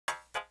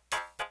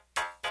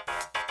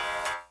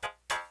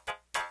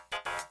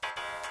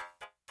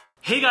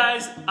Hey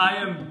guys, I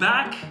am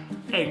back,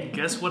 and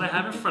guess what I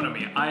have in front of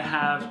me? I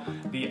have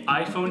the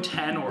iPhone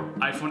X, or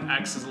iPhone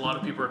X as a lot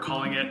of people are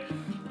calling it,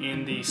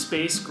 in the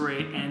space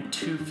gray and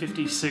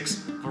 256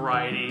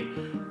 variety.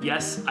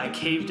 Yes, I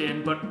caved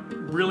in, but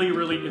really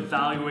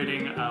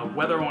evaluating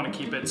whether I want to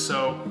keep it,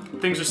 so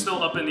things are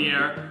still up in the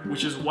air,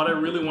 which is what I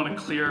really want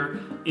to clear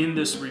in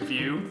this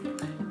review.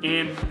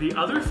 And the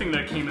other thing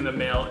that came in the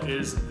mail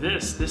is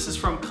this. This is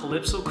from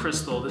Calypso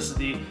Crystal. This is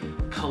the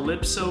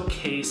Calypso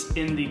case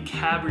in the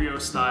Cabrio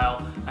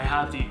style. I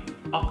have the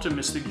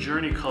Optimistic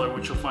Journey color,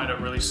 which you'll find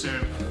out really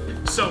soon.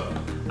 So,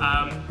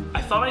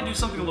 I thought I'd do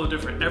something a little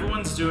different.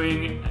 Everyone's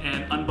doing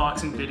an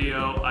unboxing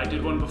video. I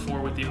did one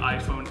before with the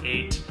iPhone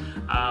 8,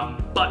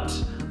 but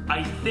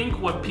I think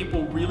what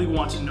people really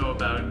want to know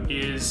about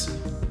is,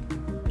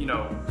 you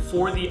know,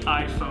 for the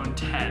iPhone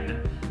X,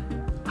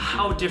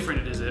 how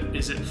different is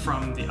it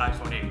from the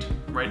iPhone 8,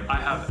 right? I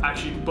have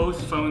actually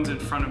both phones in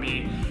front of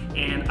me,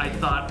 and I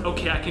thought,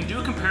 okay, I can do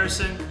a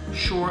comparison.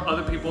 Sure,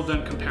 other people have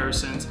done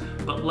comparisons,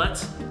 but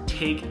let's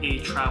take a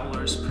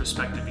traveler's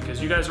perspective,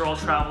 because you guys are all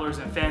travelers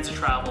and fans of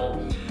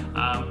travel.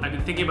 I've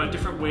been thinking about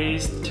different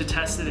ways to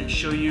test it and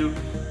show you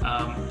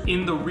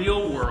in the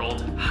real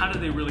world, how do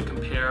they really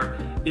compare?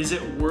 Is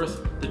it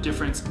worth the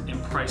difference in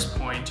price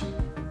point?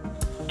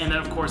 And then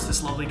of course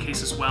this lovely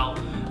case as well,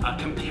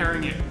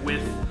 comparing it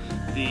with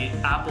the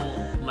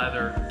Apple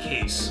leather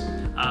case.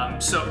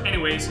 So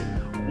anyways,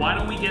 why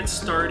don't we get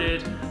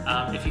started?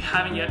 If you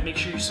haven't yet, make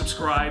sure you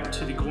subscribe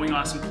to the Going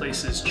Awesome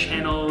Places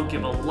channel,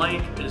 give a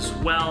like as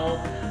well.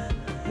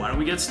 Why don't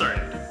we get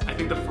started? I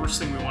think the first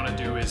thing we want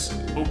to do is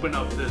open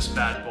up this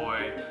bad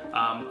boy.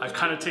 I've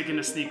kind of taken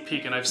a sneak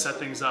peek and I've set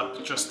things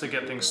up just to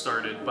get things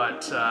started,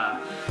 but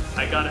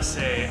I gotta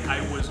say, I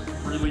was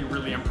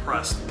really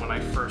impressed when I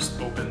first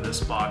opened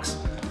this box.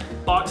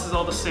 Box is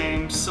all the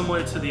same,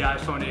 similar to the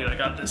iPhone 8. I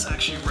got this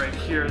actually right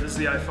here. This is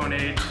the iPhone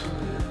 8.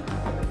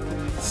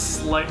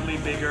 Slightly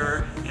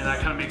bigger, and that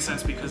kind of makes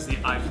sense because the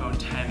iPhone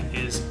X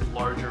is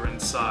larger in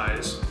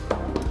size.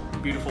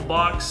 Beautiful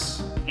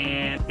box,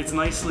 and it's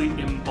nicely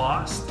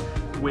embossed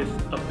with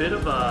a bit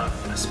of a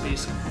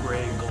space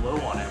gray glow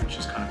on it, which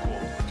is kind of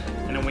cool.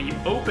 And then when you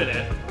open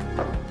it,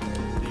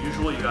 the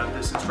usual, you got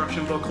this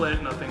instruction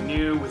booklet, nothing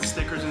new, with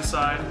stickers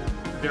inside,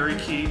 very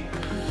key.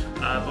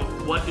 But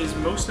what is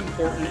most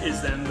important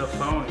is then the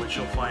phone, which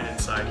you'll find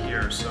inside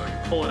here. So you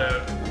pull it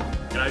out,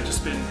 and I've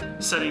just been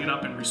setting it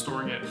up and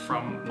restoring it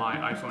from my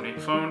iPhone 8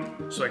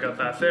 phone. So I got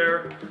that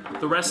there.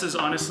 The rest is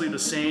honestly the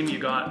same. You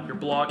got your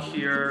block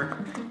here,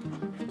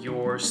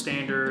 your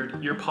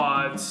standard ear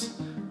pods,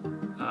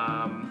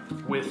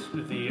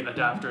 with the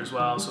adapter as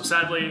well. So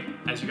sadly,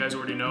 as you guys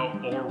already know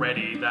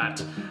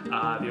that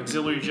the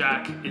auxiliary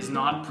jack is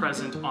not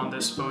present on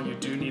this phone. You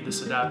do need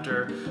this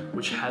adapter,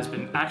 which has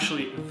been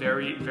actually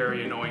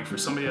very annoying for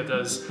somebody that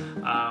does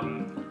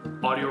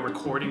audio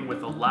recording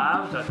with a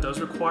lav that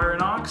does require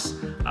an aux.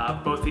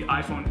 Both the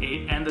iPhone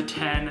 8 and the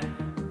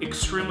 10,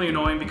 extremely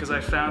annoying, because I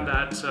found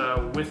that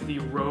with the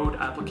Rode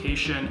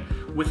application,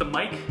 with a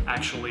mic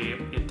actually,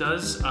 it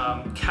does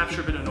capture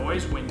a bit of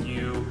noise when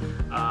you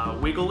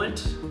wiggle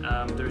it.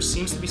 There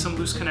seems to be some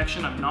loose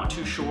connection, I'm not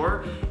too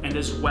sure. And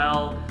as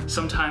well,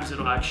 sometimes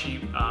it'll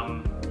actually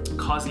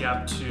cause the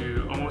app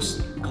to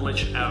almost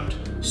glitch out.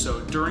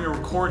 So during a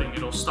recording,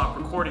 it'll stop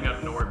recording out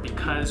of nowhere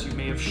because you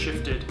may have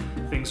shifted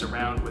things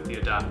around with the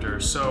adapter.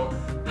 So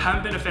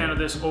haven't been a fan of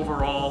this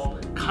overall,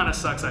 kind of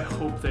sucks. I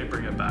hope they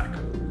bring it back.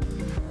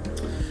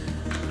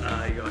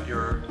 You got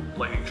your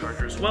lightning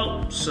charger as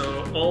well,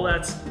 so all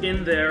that's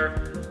in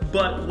there.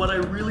 But what I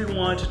really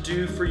want to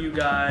do for you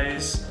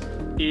guys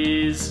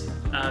is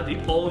the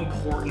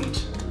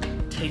all-important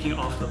taking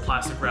off the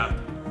plastic wrap.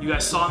 You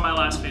guys saw in my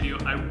last video,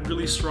 I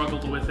really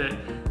struggled with it.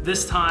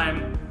 This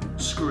time,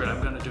 screw it, I'm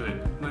gonna do it.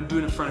 I'm gonna do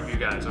it in front of you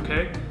guys,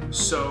 okay?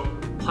 So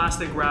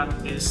plastic wrap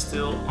is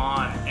still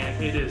on,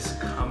 and it is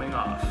coming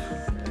off.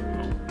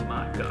 Oh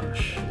my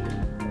gosh.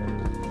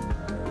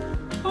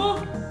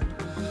 Oh.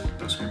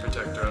 No screen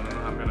protector, I don't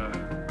know how I'm gonna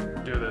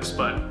do this,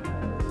 but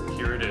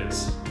here it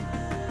is.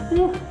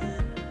 Woo.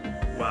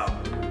 Wow.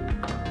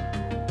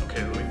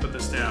 Okay, let me put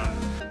this down.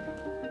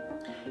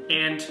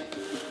 And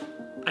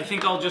I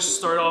think I'll just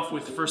start off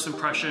with first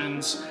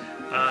impressions.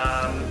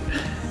 I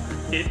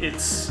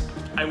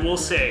will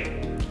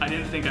say, I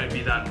didn't think I'd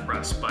be that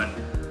impressed, but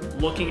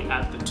looking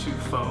at the two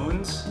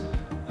phones,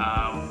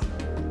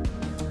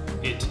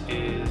 it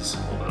is,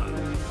 hold on,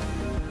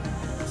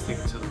 let's take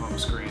it to the home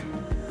screen.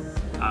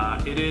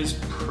 It is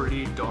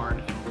pretty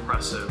darn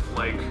impressive.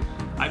 Like,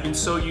 I've been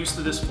so used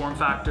to this form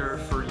factor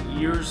for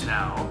years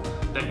now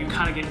that you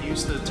kind of get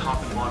used to the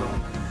top and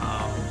bottom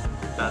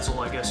bezel,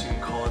 I guess you can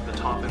call it, the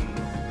top and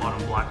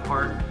bottom black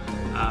part.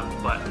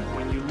 But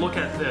when you look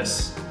at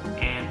this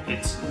and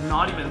it's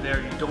not even there,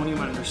 you don't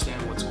even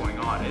understand what's going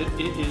on.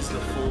 It is the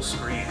full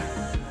screen.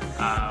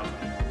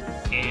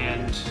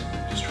 And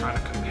just trying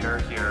to compare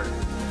here.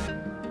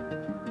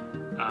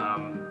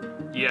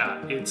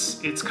 Yeah,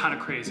 it's kind of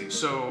crazy.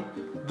 So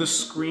the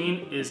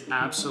screen is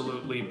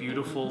absolutely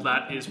beautiful.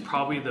 That is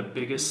probably the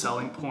biggest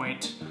selling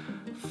point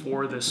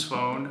for this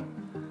phone.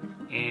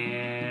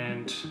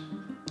 and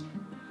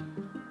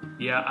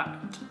yeah,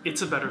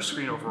 it's a better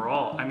screen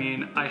overall. I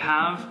mean, I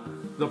have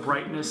the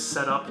brightness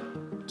set up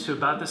to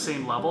about the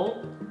same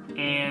level,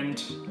 and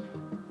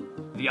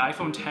the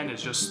iPhone X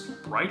is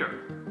just brighter.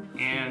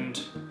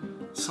 And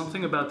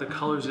something about the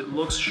colors, it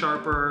looks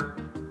sharper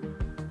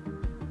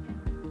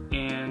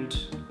and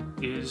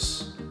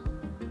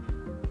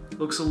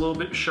looks a little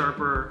bit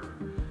sharper,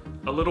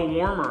 a little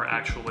warmer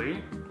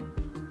actually,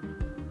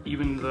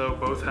 even though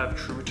both have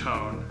true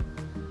tone,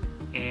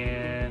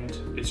 and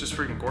it's just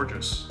freaking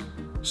gorgeous.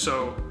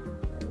 So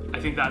I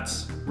think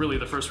that's really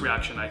the first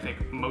reaction I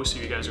think most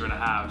of you guys are gonna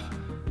have,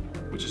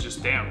 which is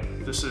just,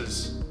 damn, this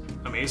is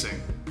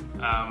amazing.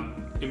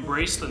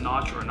 Embrace the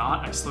notch or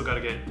not, I still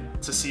gotta get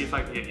to see if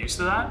I can get used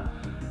to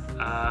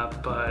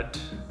that, but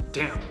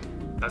damn,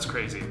 that's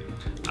crazy.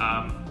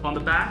 On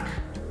the back,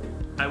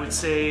 I would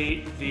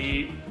say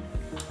the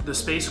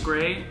space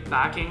gray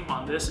backing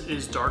on this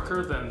is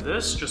darker than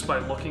this, just by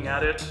looking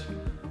at it.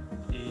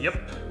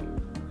 Yep,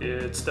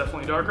 it's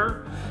definitely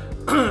darker.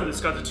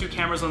 It's got the two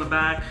cameras on the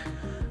back.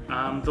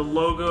 The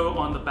logo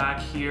on the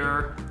back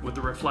here with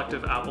the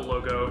reflective Apple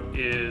logo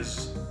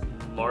is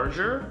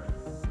larger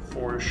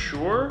for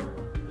sure.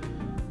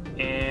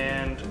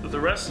 And the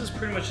rest is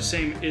pretty much the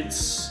same.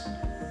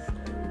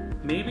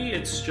 Maybe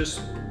it's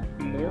just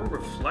more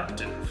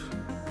reflective.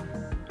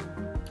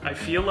 I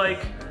feel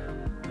like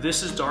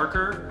this is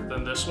darker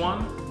than this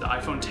one, the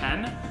iPhone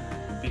X,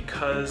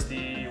 because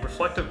the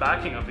reflective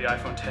backing of the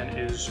iPhone X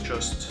is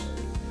just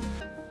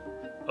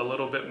a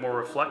little bit more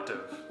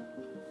reflective.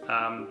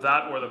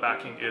 That or the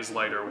backing is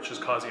lighter, which is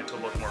causing it to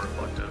look more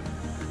reflective.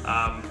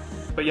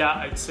 But yeah,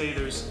 I'd say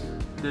there's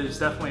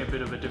definitely a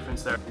bit of a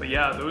difference there. But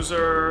yeah, those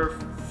are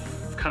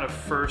kind of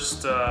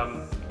first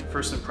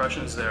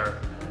impressions there.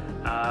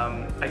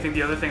 I think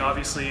the other thing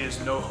obviously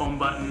is no home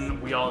button.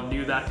 We all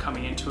knew that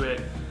coming into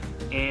it.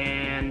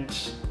 And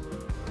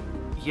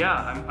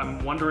yeah,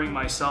 I'm wondering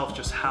myself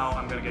just how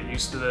I'm gonna get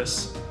used to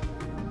this.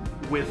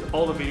 With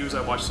all the videos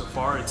I've watched so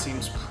far, it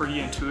seems pretty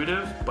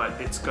intuitive, but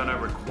it's gonna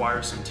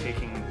require some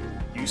taking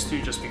used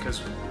to, just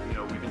because, you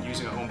know, we've been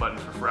using a home button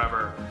for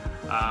forever.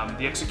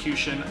 The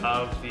execution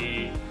of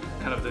the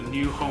kind of the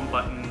new home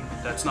button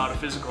that's not a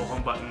physical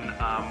home button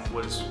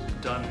was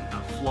done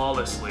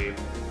flawlessly.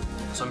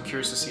 So I'm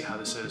curious to see how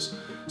this is.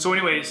 So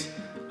anyways,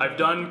 I've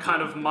done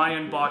kind of my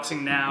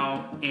unboxing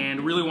now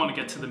and really want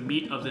to get to the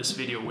meat of this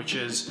video, which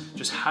is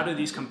just how do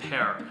these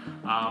compare?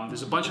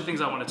 There's a bunch of things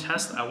I want to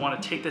test. I want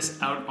to take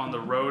this out on the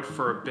road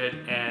for a bit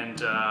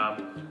and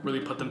really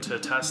put them to a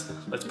test.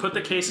 Let's put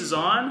the cases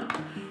on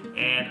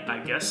and I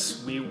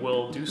guess we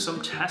will do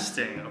some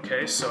testing.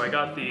 Okay, so I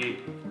got the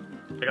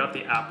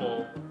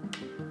Apple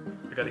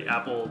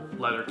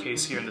leather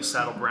case here in the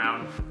saddle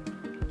brown.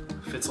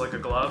 Fits like a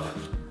glove.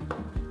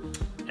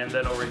 And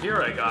then over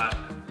here I got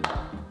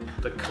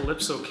the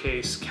Calypso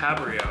case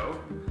Cabrio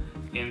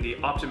in the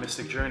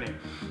Optimistic Journey.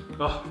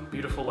 Oh,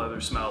 beautiful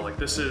leather smell. Like,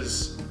 this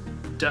is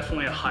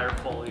definitely a higher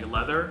quality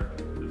leather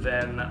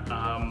than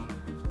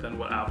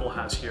what Apple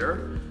has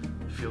here.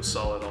 It feels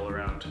solid all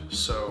around.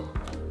 So,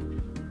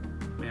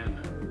 man,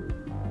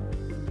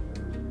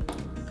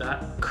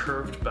 that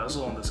curved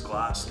bezel on this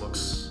glass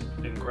looks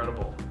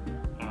incredible.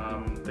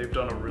 They've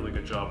done a really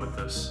good job with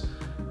this.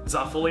 It's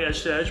not fully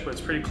edge to edge, but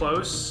it's pretty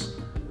close.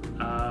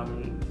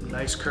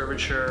 Nice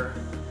curvature.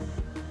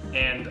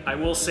 And I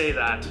will say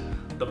that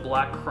the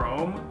black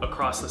chrome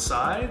across the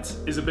sides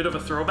is a bit of a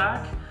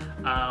throwback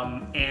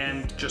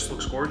and just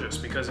looks gorgeous,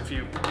 because if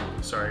you,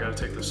 sorry, I gotta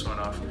take this one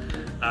off.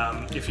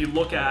 If you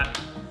look at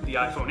the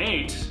iPhone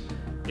 8,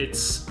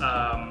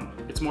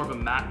 it's more of a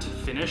matte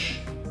finish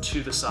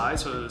to the side,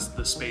 so it's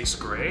the space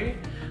gray.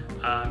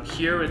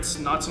 Here it's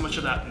not so much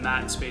of that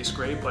matte space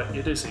gray, but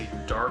it is a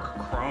dark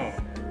chrome,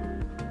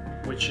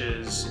 which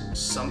is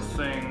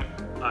something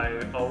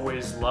I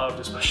always loved,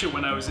 especially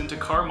when I was into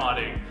car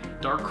modding.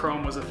 Dark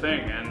chrome was a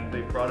thing, and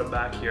they brought it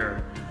back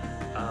here.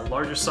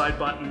 Larger side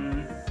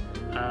button.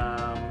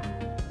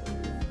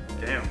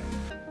 Damn,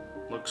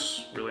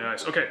 looks really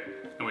nice. Okay,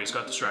 anyways,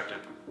 got distracted.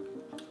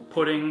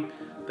 Putting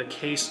the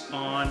case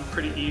on,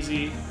 pretty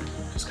easy.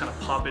 Just kind of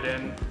pop it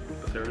in,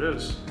 but there it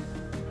is.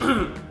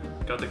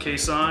 Got the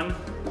case on.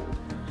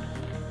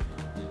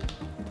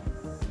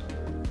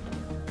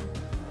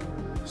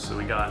 So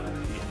we got the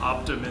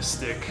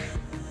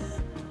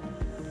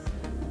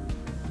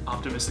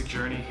Optimistic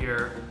Journey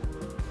here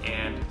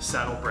and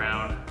Saddle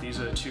Brown. These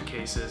are the two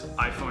cases.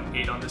 iPhone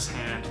 8 on this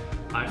hand,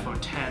 iPhone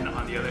 10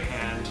 on the other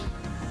hand.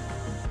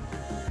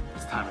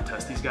 It's time to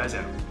test these guys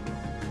out.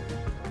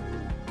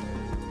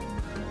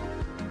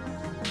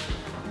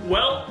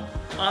 Well,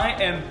 I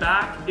am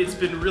back. It's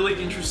been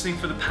really interesting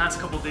for the past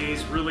couple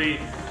days, really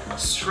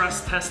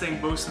stress testing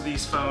most of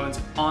these phones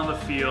on the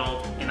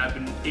field, and I've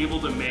been able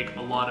to make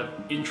a lot of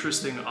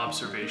interesting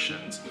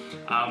observations.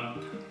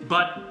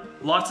 But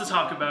lots to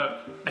talk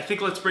about. I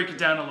think let's break it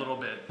down a little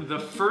bit. The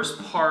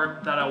first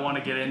part that I want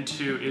to get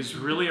into is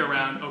really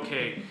around,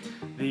 okay,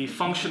 the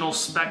functional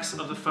specs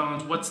of the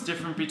phones, what's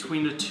different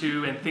between the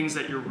two, and things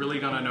that you're really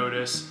gonna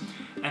notice.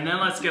 And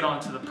then let's get on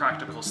to the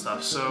practical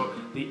stuff. So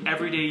the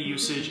everyday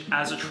usage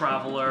as a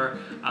traveler,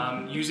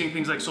 using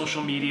things like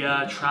social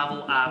media,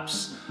 travel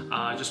apps,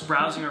 just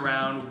browsing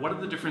around, what are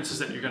the differences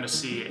that you're gonna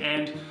see?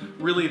 And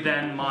really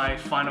then my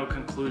final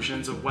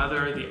conclusions of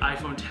whether the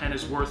iPhone 10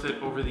 is worth it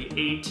over the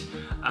 8,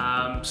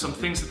 some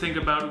things to think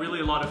about, really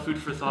a lot of food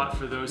for thought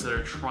for those that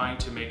are trying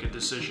to make a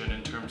decision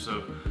in terms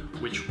of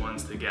which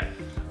ones to get.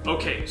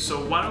 Okay,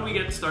 so why don't we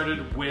get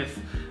started with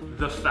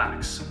the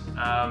facts.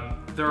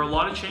 There are a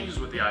lot of changes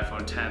with the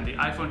iPhone 10. The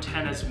iPhone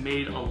 10 has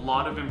made a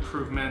lot of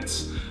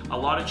improvements, a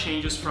lot of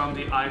changes from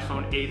the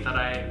iPhone 8 that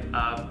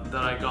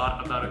I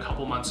got about a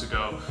couple months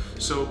ago.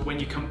 So when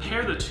you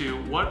compare the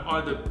two, what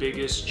are the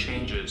biggest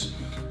changes?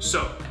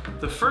 So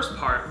the first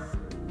part,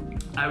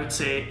 I would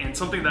say, and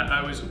something that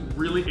I was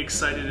really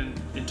excited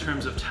in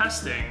terms of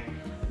testing,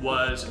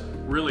 was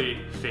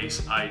really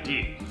Face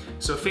ID.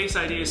 So Face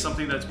ID is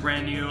something that's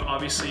brand new,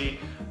 obviously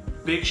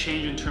big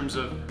change in terms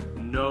of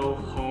no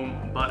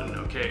home button,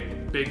 okay,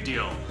 big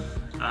deal.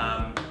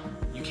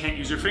 You can't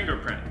use your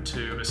fingerprint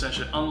to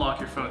essentially unlock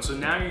your phone. So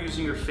now you're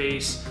using your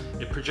face,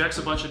 it projects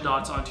a bunch of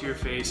dots onto your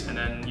face and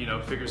then, you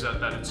know, figures out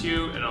that it's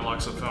you and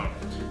unlocks the phone.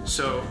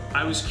 So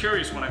I was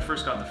curious when I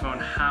first got the phone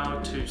how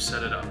to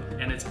set it up,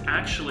 and it's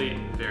actually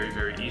very,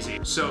 very easy.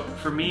 So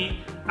for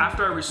me,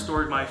 after I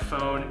restored my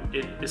phone,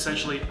 it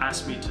essentially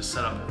asked me to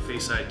set up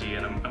Face ID,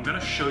 and I'm gonna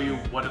show you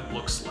what it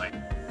looks like.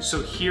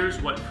 So here's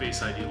what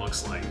Face ID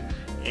looks like.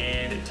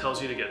 And it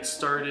tells you to get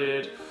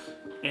started.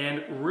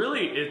 And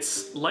really,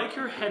 it's like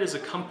your head is a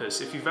compass.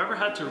 If you've ever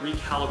had to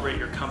recalibrate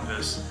your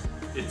compass,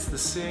 it's the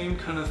same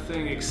kind of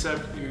thing,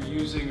 except you're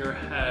using your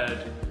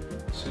head.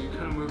 So you're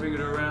kind of moving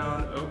it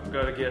around. Oh,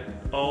 gotta get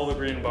all the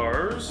green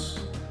bars.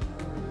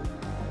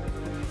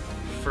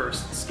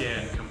 First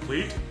scan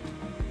complete.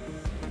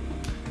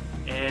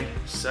 And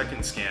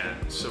second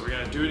scan. So we're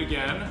gonna do it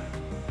again.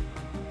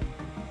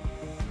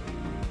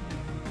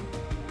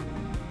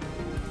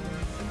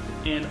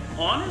 And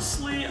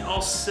honestly,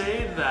 I'll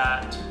say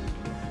that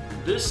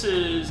this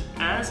is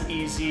as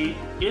easy,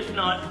 if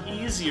not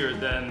easier,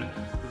 than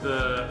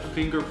the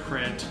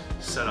fingerprint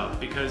setup.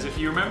 Because if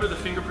you remember, the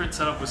fingerprint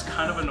setup was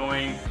kind of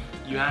annoying.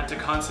 You had to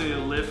constantly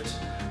lift,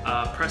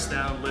 press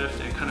down,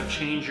 lift, and kind of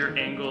change your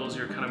angles.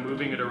 You're kind of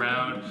moving it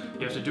around.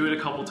 You have to do it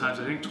a couple times,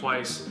 I think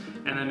twice,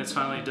 and then it's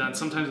finally done.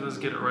 Sometimes it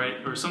doesn't get it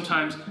right, or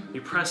sometimes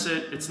you press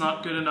it, it's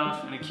not good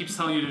enough, and it keeps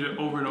telling you to do it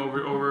over and over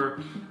and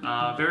over.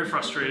 Very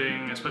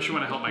frustrating, especially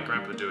when I helped my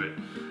grandpa do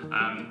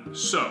it.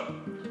 So,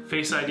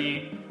 Face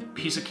ID,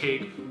 piece of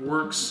cake,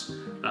 works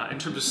in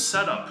terms of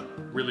setup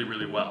really,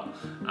 really well.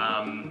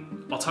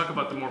 I'll talk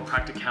about the more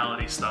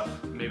practicality stuff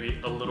maybe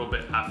a little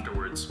bit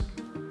afterwards.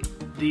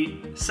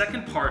 The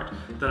second part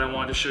that I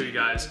wanted to show you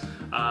guys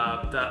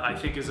that I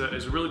think is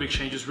a really big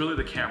change is really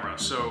the camera.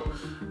 So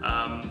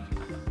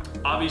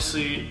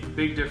obviously,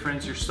 big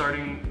difference. You're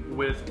starting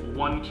with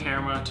one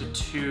camera to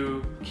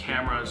two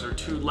cameras or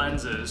two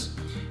lenses,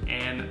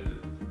 and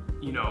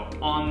you know,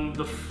 on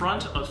the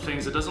front of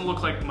things, it doesn't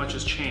look like much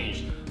has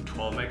changed.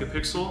 12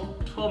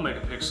 megapixel, 12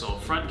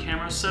 megapixel, front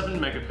camera 7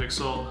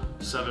 megapixel,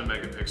 7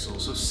 megapixel.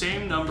 So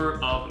same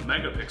number of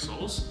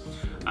megapixels,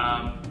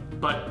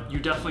 but you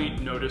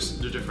definitely notice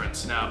the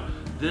difference. Now,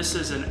 this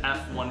is an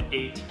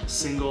f1.8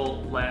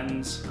 single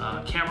lens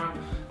camera.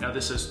 Now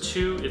this is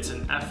two, it's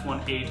an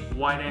f1.8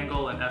 wide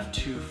angle and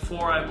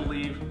f2.4, I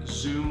believe,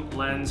 zoom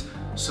lens.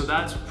 So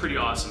that's pretty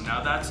awesome.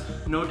 Now that's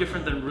no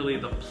different than really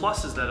the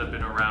pluses that have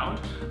been around.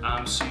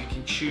 So you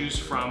can choose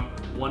from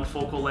one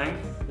focal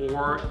length,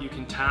 or you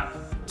can tap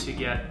to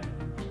get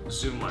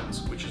zoom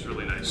lens, which is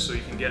really nice. So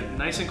you can get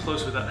nice and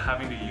close without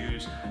having to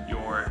use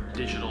your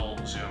digital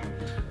zoom,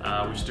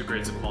 which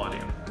degrades the quality.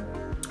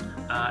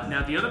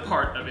 Now the other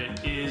part of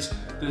it is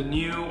the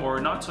new, or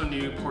not so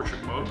new,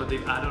 portrait mode, but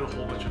they've added a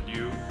whole bunch of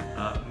new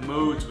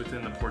modes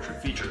within the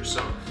portrait feature.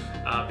 So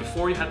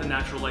before you had the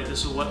natural light,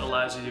 this is what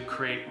allows you to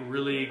create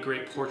really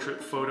great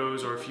portrait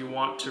photos, or if you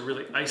want to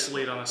really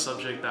isolate on a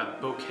subject, that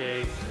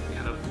bokeh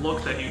kind of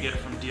look that you get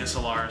from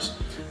DSLRs.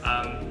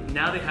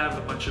 Now they have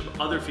a bunch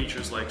of other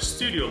features like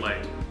studio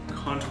light,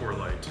 contour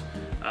light,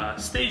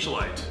 stage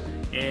light,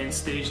 and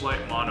stage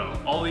light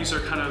mono. All these are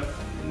kind of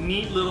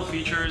neat little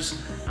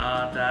features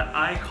that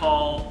I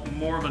call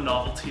more of a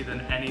novelty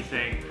than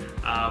anything.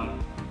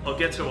 I'll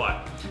get to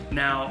why.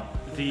 Now,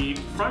 the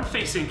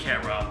front-facing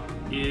camera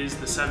is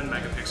the 7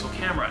 megapixel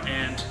camera,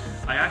 and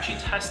I actually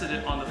tested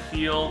it on the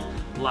field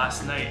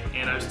last night,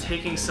 and I was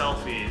taking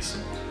selfies,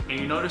 and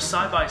you notice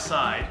side by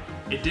side,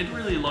 it didn't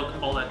really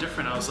look all that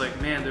different. I was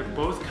like, man, they're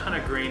both kind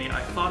of grainy.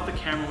 I thought the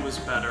camera was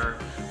better.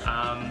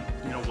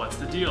 You know, what's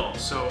the deal?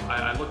 So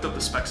I looked up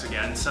the specs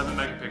again, 7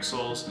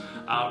 megapixels.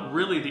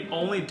 Really, the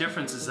only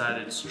difference is that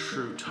it's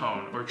true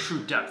tone, or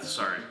true depth,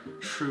 sorry,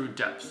 true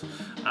depth.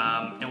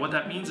 And what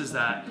that means is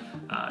that,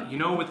 you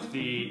know, with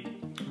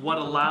what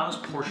allows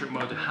portrait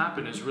mode to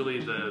happen is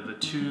really the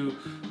two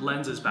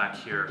lenses back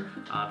here.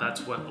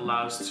 That's what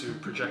allows to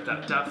project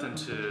that depth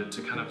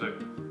into kind of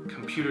the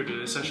computer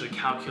to essentially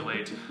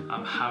calculate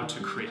how to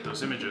create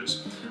those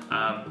images.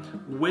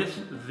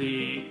 With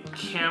the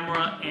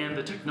camera and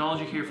the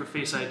technology here for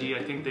Face ID,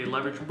 I think they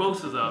leverage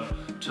both of them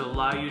to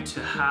allow you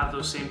to have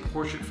those same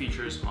portrait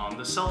features on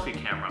the selfie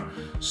camera.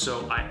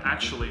 So I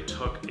actually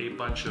took a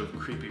bunch of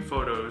creepy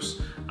photos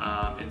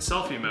in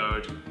selfie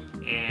mode,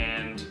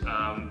 and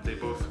they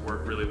both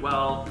work really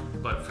well,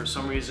 but for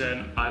some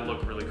reason I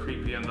look really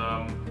creepy in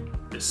them,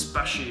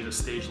 especially the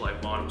stage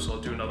light model. So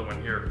I'll do another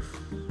one here.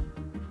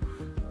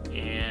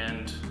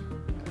 And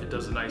it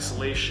does an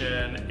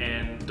isolation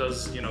and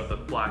does, you know, the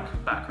black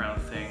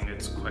background thing.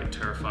 It's quite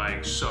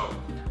terrifying. So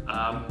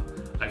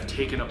I've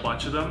taken a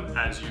bunch of them,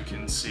 as you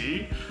can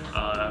see,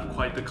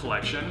 quite the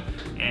collection,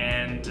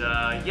 and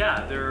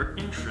yeah, they're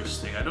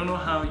interesting. I don't know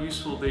how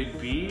useful they'd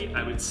be.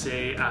 I would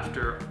say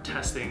after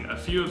testing a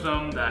few of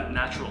them that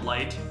natural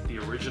light, the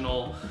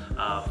original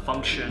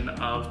function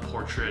of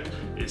portrait,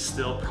 is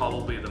still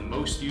probably the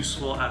most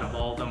useful out of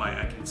all of them.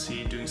 I can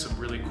see doing some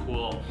really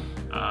cool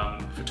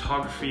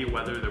photography,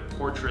 whether they're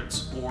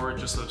portraits or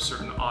just of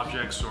certain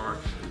objects, or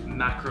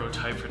macro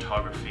type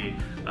photography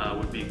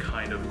would be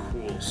kind of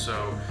cool.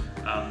 So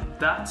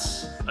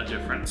that's a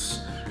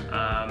difference.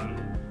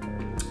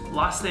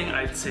 Last thing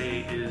I'd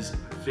say is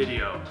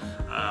video.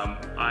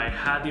 I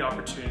had the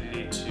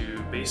opportunity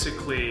to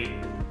basically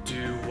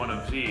do one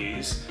of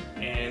these,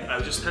 and I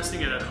was just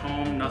testing it at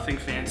home, nothing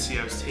fancy.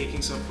 I was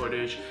taking some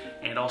footage,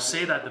 and I'll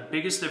say that the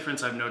biggest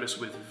difference I've noticed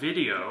with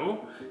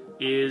video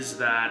is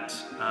that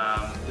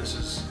this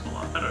is a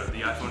lot better.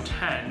 The iPhone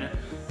 10,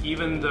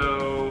 even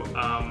though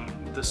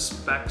the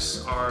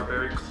specs are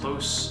very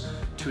close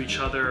to each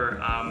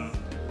other,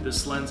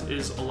 this lens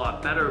is a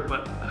lot better,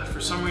 but for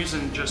some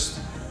reason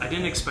I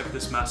didn't expect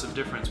this massive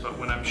difference. But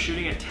when I'm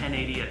shooting at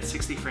 1080 at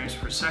 60 frames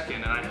per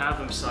second and I have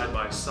them side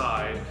by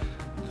side,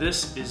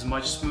 this is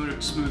much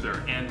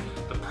smoother, and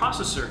the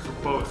processor for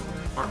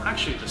both are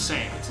actually the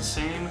same. It's the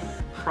same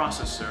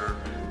processor,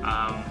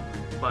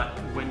 but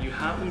when you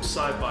have them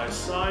side by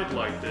side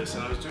like this,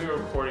 and I was doing a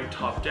recording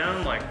top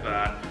down like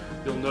that,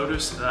 you'll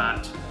notice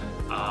that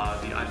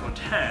the iPhone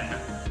 10,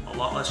 a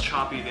lot less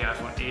choppy, the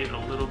iPhone 8 a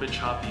little bit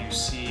choppy. You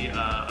see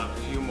a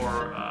few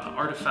more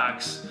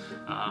artifacts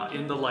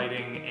in the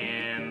lighting,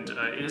 and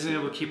it isn't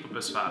able to keep up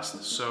as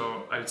fast.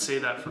 So I would say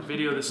that for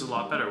video this is a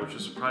lot better, which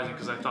is surprising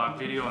because I thought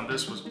video on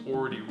this was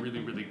already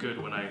really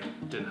good when I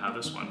didn't have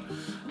this one.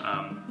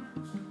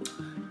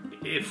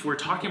 If we're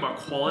talking about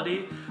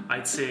quality,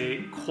 I'd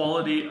say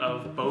quality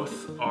of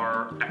both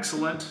are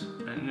excellent.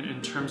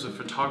 In terms of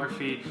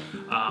photography,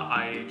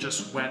 I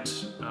just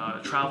went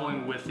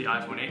traveling with the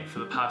iPhone 8 for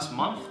the past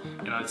month,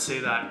 and I'd say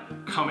that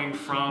coming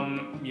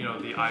from, you know,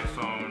 the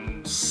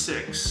iPhone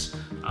 6,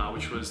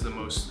 which was the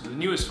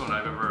newest phone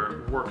I've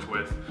ever worked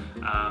with,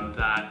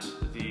 that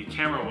the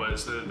camera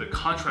was, the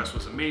contrast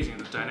was amazing,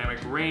 the dynamic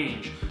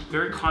range,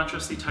 very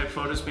contrasty type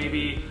photos,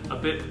 maybe a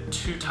bit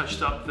too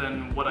touched up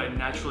than what I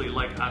naturally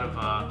like out of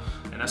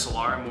an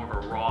SLR, more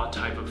of a raw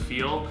type of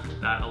feel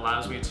that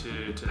allows me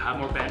to have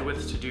more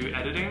bandwidth to do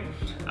editing.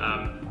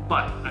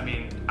 But I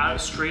mean,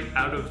 straight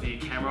out of the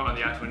camera on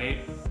the iPhone 8,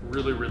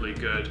 really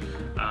good.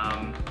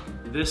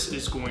 This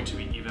is going to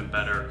be even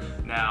better.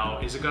 Now,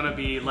 is it gonna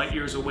be light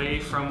years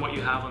away from what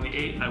you have on the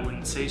 8? I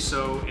wouldn't say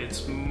so.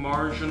 It's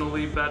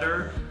marginally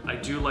better. I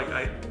do like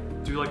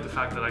the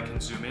fact that I can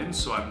zoom in,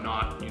 so I'm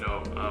not, you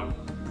know,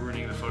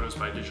 ruining the photos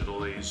by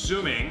digitally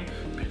zooming,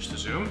 pinch to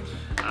zoom.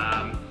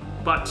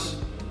 But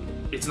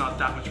it's not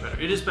that much better.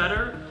 It is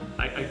better.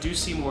 I do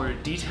see more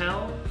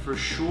detail for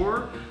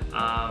sure,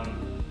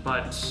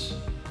 but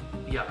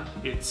yeah,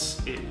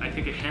 I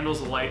think it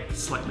handles the light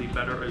slightly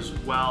better as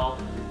well,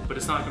 but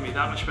it's not gonna be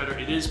that much better.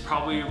 It is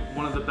probably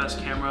one of the best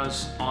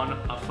cameras on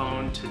a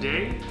phone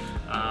today,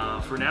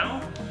 for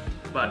now.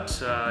 But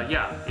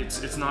yeah,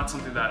 it's not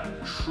something that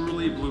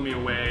truly blew me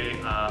away.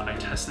 I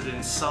tested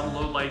in some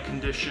low light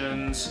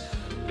conditions.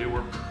 They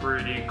were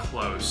pretty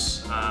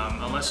close,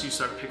 unless you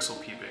start pixel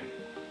peeping.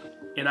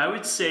 And I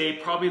would say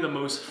probably the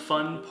most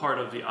fun part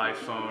of the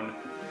iPhone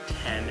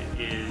 10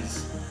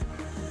 is,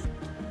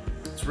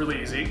 it's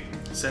really easy,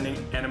 sending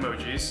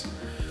animojis.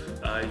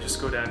 You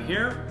just go down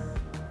here,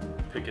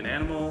 pick an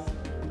animal.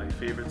 My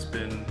favorite's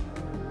been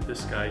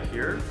this guy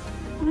here.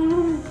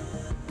 Woo!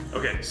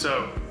 Okay,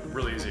 so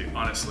really easy,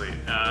 honestly.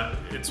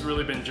 It's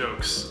really been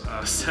jokes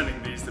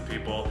sending these to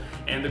people.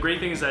 And the great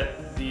thing is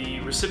that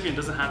the recipient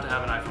doesn't have to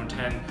have an iPhone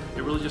 10.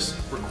 It really just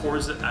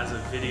records it as a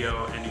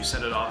video and you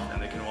send it off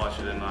and they can watch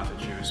it and laugh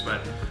at you.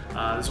 But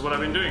this is what I've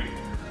been doing.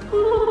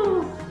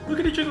 Ooh, look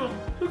at it jiggle,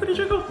 look at it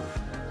jiggle.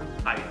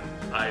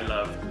 I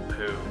love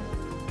poo.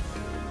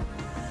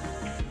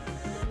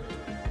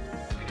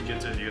 You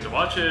get to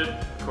watch it,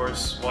 of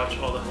course, watch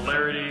all the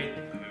hilarity,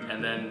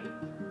 and then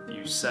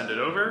you send it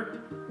over.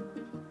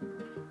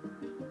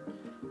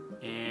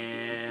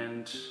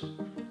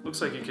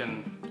 Looks like you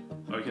can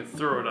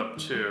throw it up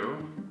too.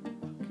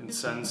 You can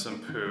send some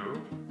poo.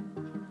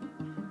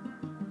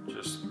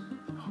 Just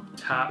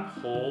tap,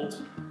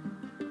 hold.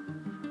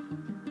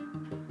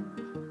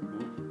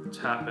 Ooh,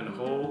 tap and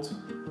hold.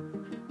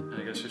 And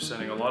I guess you're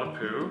sending a lot of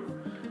poo.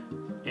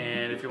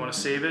 And if you want to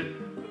save it,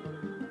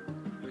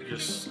 you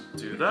just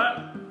do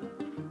that.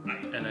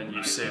 And then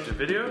you save the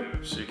video,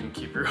 so you can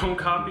keep your own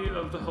copy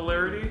of the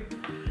hilarity.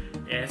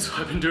 And so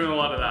I've been doing a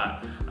lot of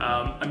that.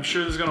 I'm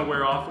sure this is gonna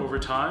wear off over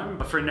time,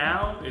 but for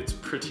now, it's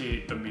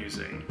pretty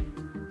amusing.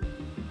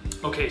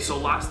 Okay, so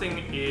last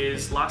big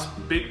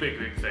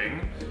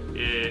thing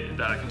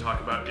that I can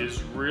talk about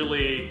is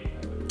really,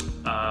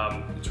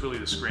 it's really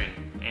the screen.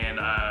 And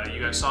you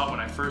guys saw it when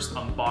I first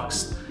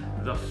unboxed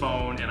the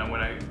phone,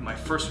 and my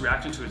first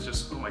reaction to it is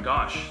just, oh my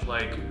gosh,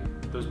 like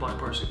those black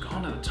bars are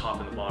gone at the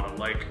top and the bottom.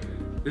 Like,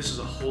 this is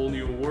a whole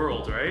new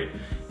world, right?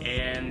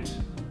 And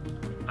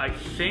I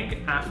think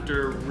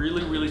after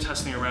really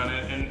testing around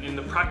it, and in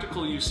the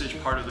practical usage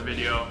part of the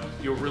video,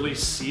 you'll really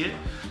see it.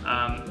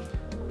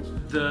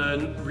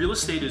 The real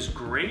estate is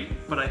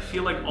great, but I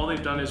feel like all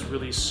they've done is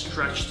really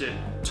stretched it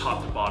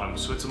top to bottom.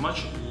 So it's a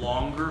much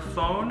longer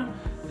phone.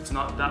 It's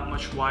not that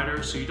much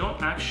wider, so you don't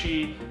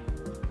actually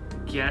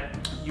get,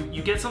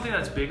 you get something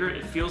that's bigger.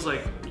 It feels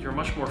like you're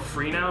much more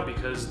free now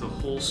because the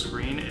whole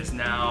screen is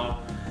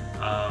now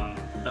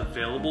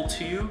available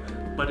to you.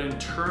 But in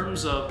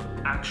terms of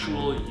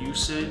actual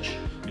usage,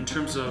 in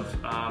terms of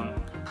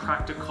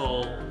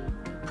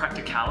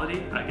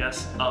practicality, I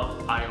guess,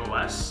 of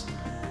iOS,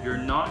 you're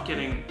not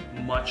getting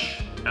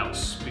much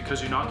else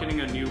because you're not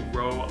getting a new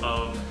row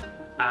of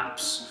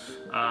apps.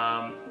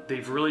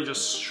 They've really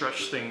just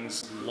stretched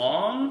things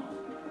long,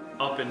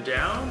 up and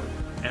down,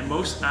 and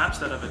most apps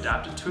that have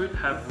adapted to it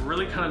have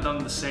really kind of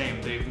done the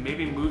same. They've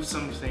maybe moved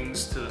some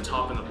things to the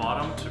top and the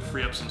bottom to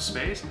free up some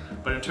space,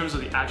 but in terms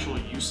of the actual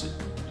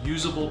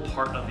usable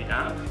part of the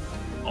app,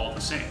 all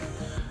the same.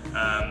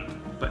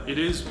 But it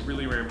is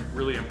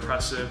really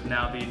impressive.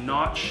 Now, the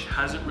notch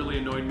hasn't really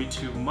annoyed me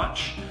too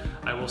much.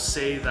 I will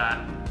say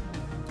that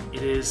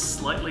it is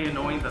slightly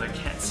annoying that I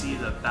can't see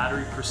the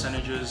battery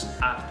percentages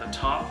at the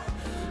top.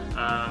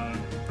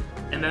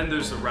 And then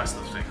there's the rest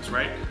of things,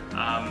 right?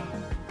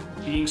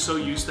 Being so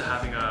used to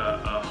having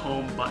a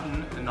home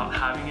button and not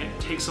having it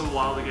takes a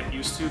while to get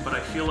used to, but I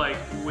feel like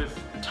with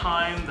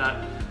time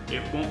that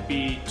it won't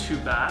be too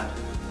bad.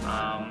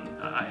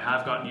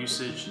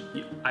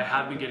 I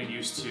have been getting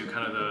used to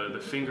kind of the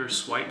finger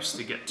swipes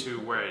to get to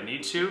where I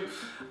need to.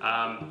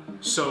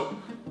 So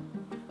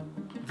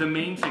the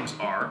main things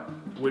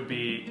would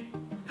be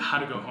how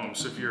to go home.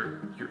 So if you're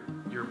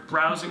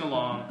browsing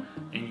along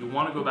and you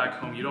want to go back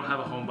home, you don't have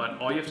a home button,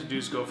 all you have to do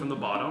is go from the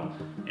bottom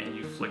and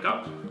you flick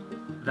up.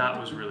 That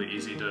was really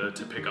easy to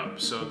pick up.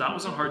 So that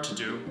wasn't hard to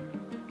do.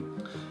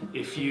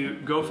 If you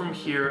go from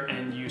here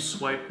and you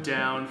swipe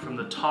down from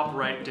the top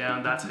right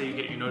down, that's how you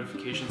get your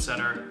notification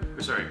center,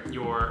 or sorry,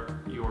 your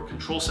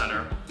control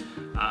center,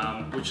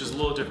 which is a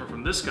little different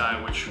from this guy,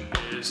 which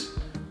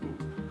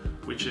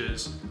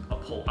is a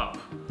pull up.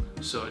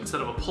 So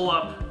instead of a pull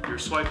up, you're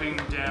swiping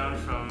down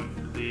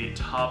from the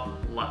top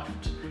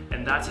left.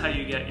 And that's how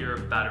you get your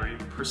battery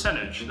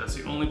percentage. That's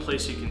the only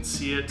place you can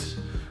see it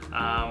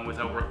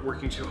without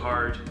working too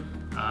hard.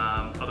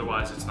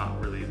 Otherwise, it's not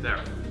really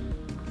there.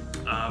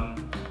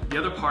 The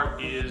other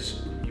part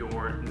is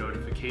your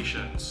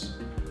notifications.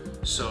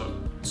 So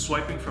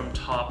swiping from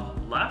top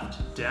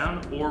left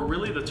down, or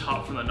really the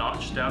top from the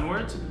notch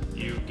downwards,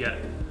 you get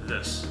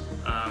this.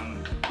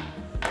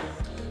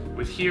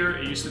 With here,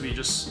 it used to be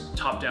just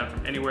top down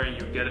from anywhere,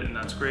 you get it, and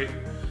that's great.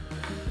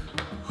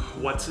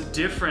 What's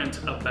different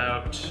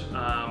about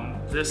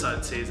this,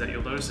 I'd say, is that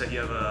you'll notice that you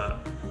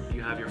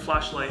have your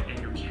flashlight and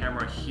your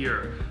camera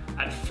here.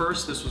 At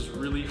first, this was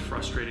really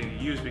frustrating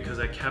to use because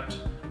I kept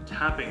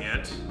tapping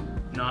it,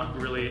 not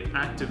really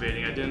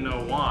activating. I didn't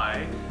know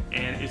why,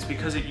 and it's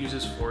because it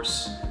uses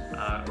force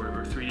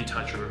or 3D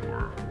touch,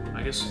 or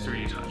I guess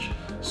 3D touch.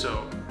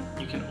 So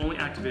you can only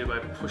activate it by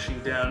pushing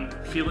down,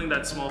 feeling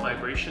that small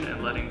vibration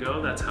and letting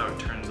go. That's how it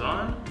turns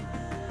on.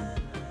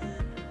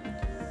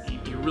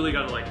 You really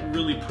gotta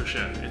really push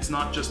in. It's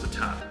not just a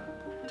tap.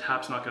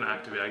 Tap's not gonna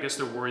activate. I guess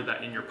they're worried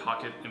that in your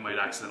pocket it might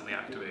accidentally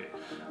activate.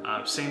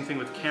 Same thing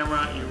with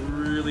camera. You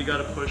really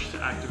gotta push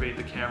to activate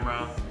the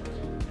camera,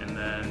 and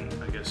then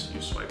I guess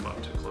you swipe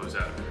up to close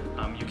out.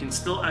 You can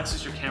still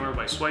access your camera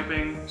by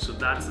swiping, so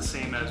that's the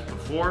same as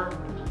before,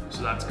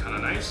 so that's kind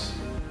of nice.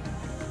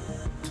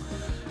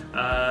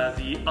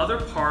 The other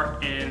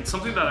part, and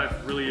something that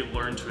I've really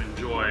learned to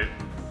enjoy,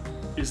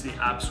 is the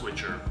app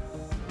switcher.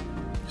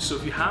 So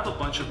if you have a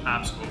bunch of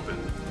apps open,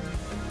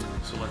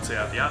 so let's say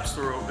I have the App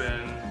Store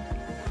open,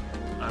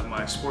 I have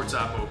my sports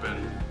app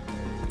open,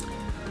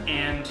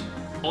 and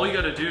all you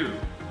gotta do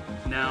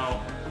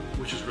now,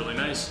 which is really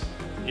nice,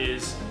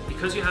 is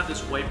because you have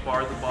this white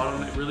bar at the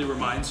bottom, it really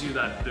reminds you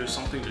that there's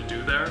something to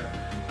do there.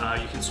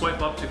 You can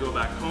swipe up to go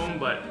back home,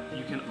 but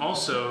you can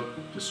also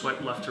just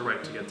swipe left to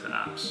right to get to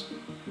apps.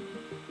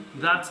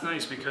 That's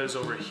nice because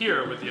over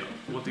here with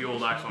the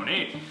old iPhone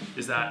 8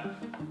 is that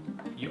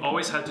you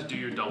always had to do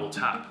your double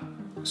tap.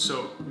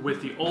 So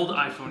with the old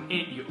iPhone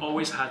 8, you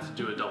always had to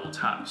do a double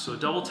tap. So a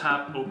double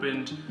tap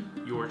opened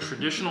your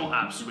traditional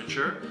app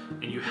switcher,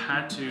 and you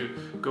had to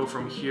go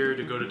from here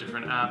to go to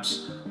different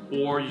apps,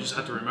 or you just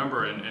had to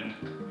remember and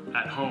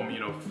at home, you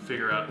know,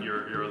 figure out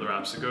your other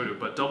apps to go to.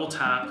 But double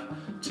tap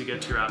to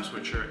get to your app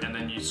switcher, and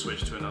then you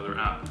switch to another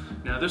app.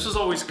 Now this is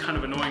always kind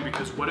of annoying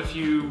because what if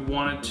you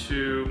wanted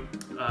to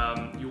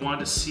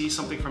see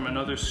something from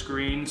another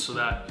screen, so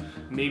that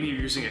maybe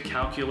you're using a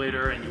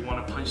calculator and you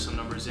want to punch some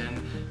numbers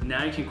in.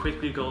 Now you can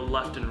quickly go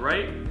left and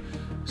right.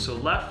 So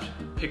left,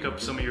 pick up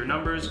some of your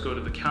numbers, go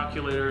to the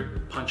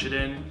calculator, punch it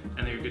in,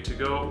 and then you're good to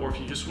go. Or if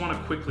you just want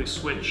to quickly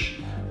switch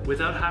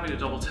without having to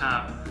double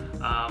tap,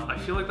 I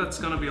feel like that's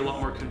going to be a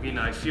lot more convenient.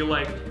 I feel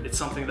like it's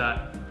something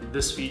that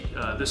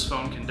this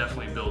phone can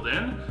definitely build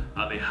in.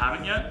 They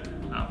haven't yet,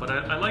 but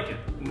I like it.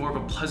 More of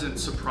a pleasant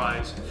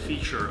surprise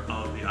feature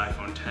of the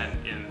iPhone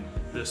 10 in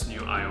this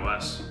new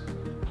iOS.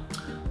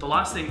 The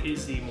last thing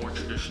is the more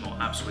traditional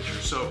app switcher.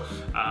 So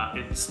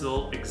it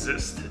still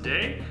exists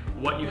today.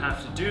 What you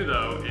have to do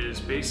though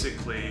is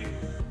basically,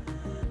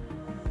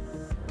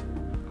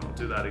 I'll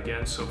do that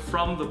again. So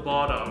from the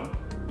bottom,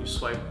 you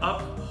swipe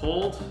up,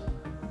 hold,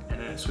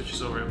 and then it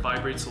switches over. It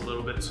vibrates a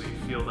little bit so you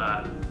feel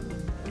that.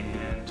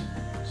 And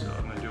so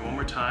I'm gonna do it one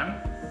more time.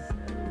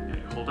 And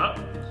you hold up,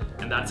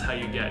 and that's how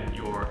you get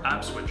your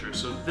app switcher.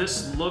 So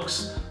this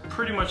looks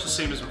pretty much the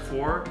same as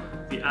before.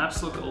 The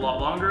apps look a lot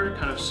longer,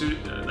 kind of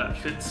that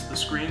fits the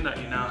screen that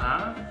you now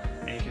have,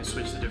 and you can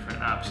switch to different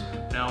apps.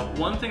 Now,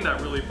 one thing that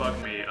really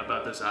bugged me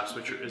about this app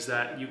switcher is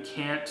that you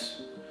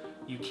can't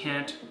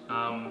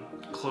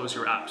close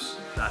your apps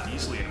that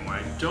easily anymore.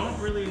 I don't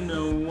really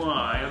know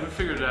why, I haven't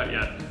figured it out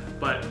yet,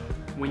 but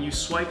when you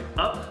swipe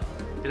up,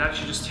 it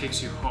actually just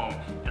takes you home.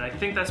 And I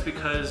think that's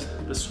because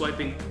the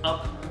swiping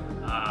up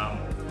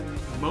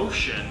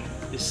motion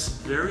is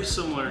very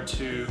similar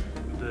to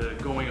the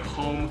going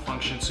home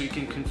function, so you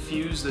can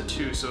confuse the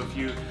two. So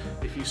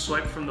if you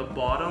swipe from the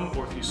bottom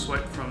or if you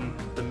swipe from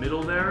the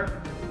middle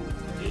there,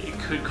 it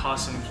could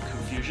cause some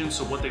confusion.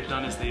 So what they've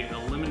done is they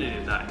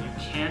eliminated that. You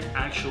can't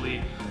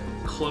actually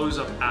close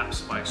up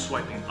apps by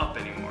swiping up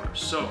anymore.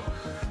 So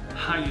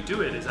how you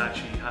do it is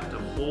actually you have to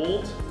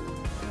hold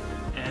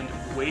and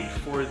wait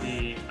for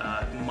the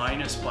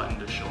minus button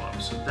to show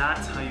up. So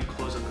that's how you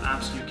close up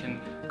apps. You can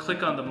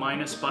click on the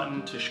minus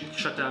button to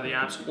shut down the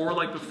apps, or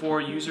like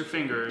before, use your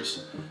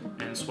fingers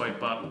and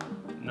swipe up.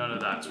 None of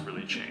that's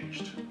really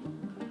changed.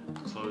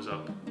 Close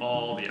up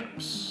all the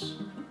apps.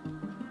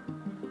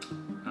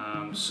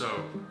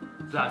 So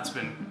that's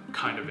been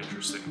kind of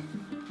interesting.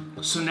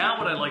 So now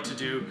what I'd like to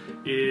do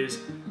is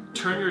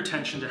turn your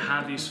attention to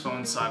have these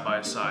phones side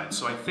by side.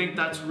 So I think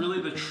that's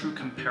really the true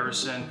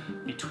comparison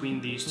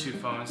between these two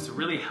phones to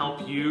really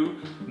help you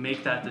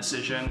make that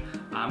decision.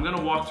 I'm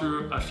gonna walk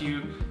through a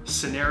few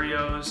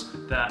scenarios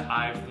that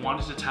I've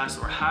wanted to test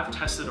or have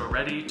tested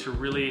already to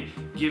really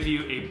give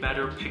you a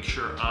better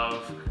picture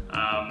of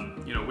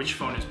you know, which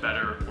phone is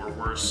better or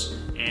worse,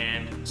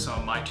 and some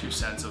of my 2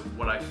 cents of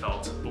what I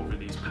felt over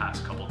these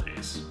past couple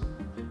days.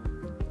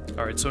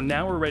 All right, so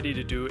now we're ready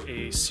to do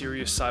a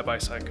serious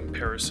side-by-side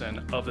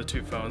comparison of the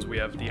two phones. We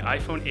have the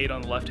iPhone 8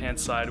 on the left-hand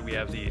side, we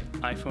have the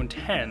iPhone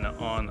 10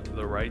 on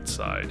the right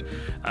side.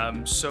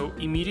 So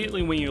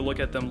immediately when you look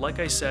at them, like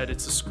I said,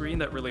 it's a screen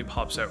that really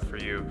pops out for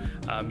you.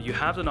 You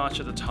have the notch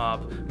at the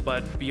top,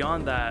 but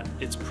beyond that,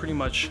 it's pretty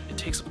much, it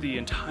takes up the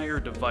entire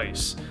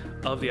device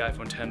of the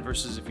iPhone 10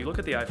 versus if you look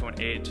at the iPhone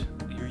 8,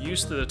 you're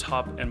used to the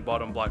top and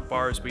bottom black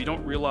bars, but you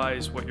don't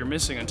realize what you're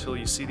missing until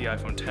you see the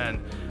iPhone 10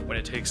 when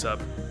it takes up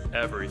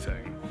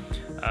everything.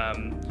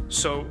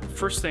 So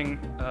first thing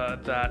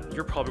that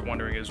you're probably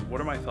wondering is,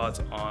 what are my thoughts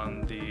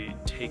on the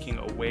taking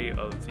away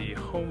of the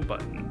home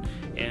button?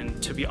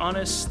 And to be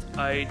honest,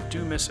 I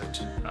do miss it.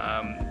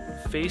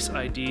 Face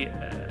ID,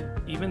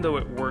 even though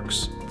it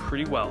works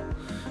pretty well,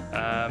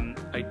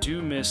 I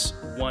do miss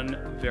one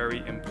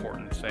very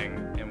important thing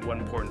and one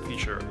important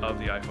feature of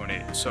the iPhone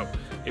 8. So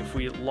if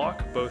we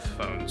lock both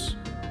phones,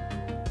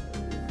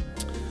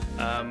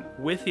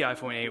 with the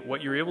iPhone 8,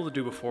 what you were able to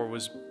do before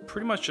was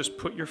pretty much just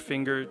put your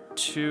finger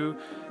to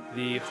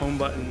the home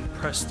button,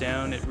 press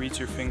down, it reads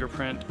your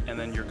fingerprint, and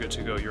then you're good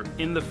to go. You're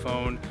in the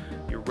phone,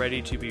 you're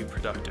ready to be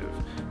productive.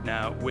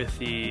 Now with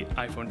the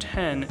iPhone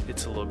 10,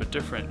 it's a little bit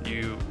different.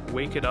 You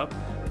wake it up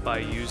by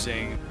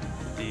using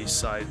the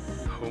side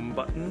home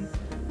button.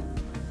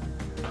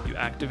 You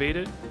activate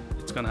it.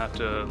 It's gonna have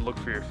to look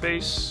for your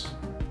face.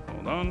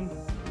 Hold on.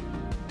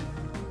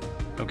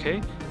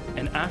 Okay.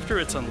 And after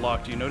it's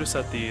unlocked, you notice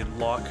that the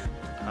lock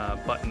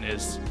button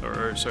is,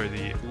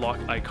 the lock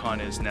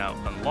icon is now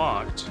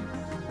unlocked.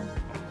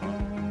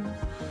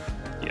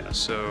 Yeah,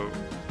 so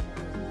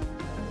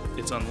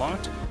it's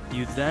unlocked.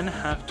 You then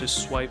have to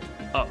swipe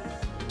up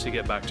to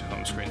get back to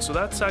home screen. So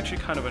that's actually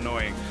kind of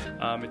annoying.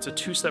 It's a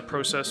two-step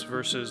process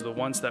versus the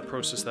one-step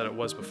process that it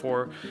was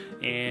before.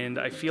 And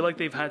I feel like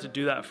they've had to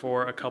do that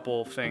for a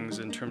couple things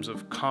in terms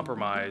of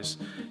compromise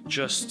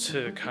just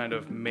to kind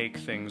of make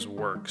things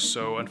work.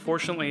 So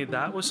unfortunately,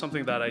 that was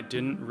something that I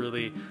didn't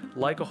really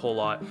like a whole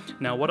lot.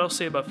 Now, what I'll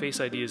say about Face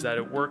ID is that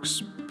it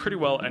works pretty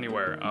well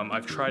anywhere.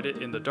 I've tried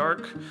it in the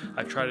dark,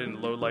 I've tried it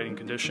in low lighting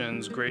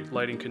conditions, great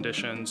lighting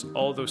conditions.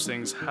 All those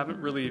things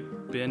haven't really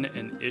been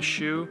an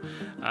issue.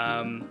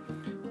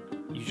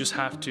 you just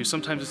have to,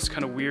 sometimes it's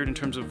kind of weird in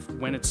terms of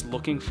when it's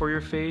looking for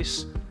your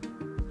face.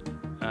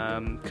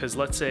 Because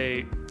let's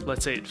say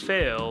it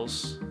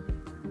fails,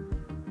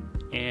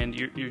 and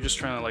you're just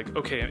trying to like,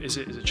 okay, is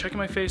it checking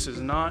my face? Is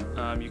it not?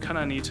 You kind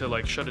of need to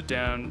like shut it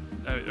down,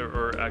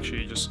 or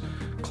actually just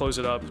close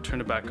it up,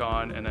 turn it back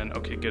on, and then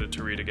okay, get it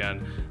to read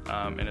again,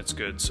 and it's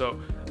good. So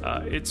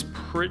it's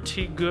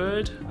pretty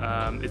good.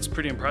 It's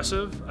pretty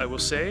impressive, I will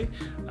say,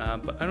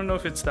 but I don't know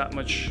if it's that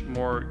much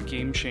more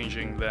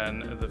game-changing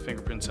than the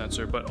fingerprint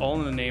sensor, but all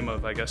in the name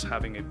of, I guess,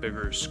 having a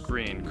bigger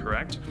screen,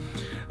 correct?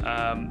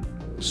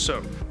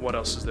 So what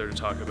else is there to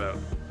talk about?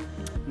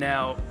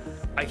 Now,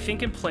 I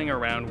think in playing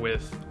around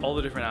with all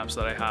the different apps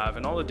that I have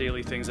and all the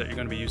daily things that you're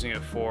going to be using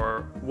it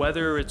for,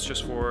 whether it's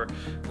just for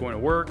going to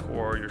work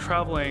or you're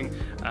traveling,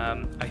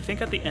 I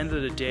think at the end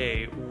of the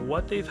day,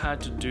 what they've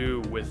had to do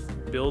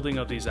with building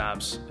of these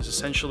apps is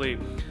essentially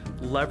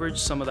leverage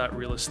some of that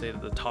real estate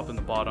at the top and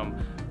the bottom.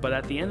 But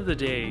at the end of the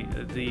day,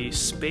 the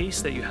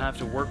space that you have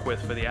to work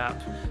with for the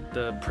app,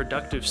 the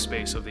productive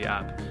space of the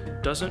app,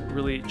 doesn't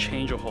really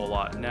change a whole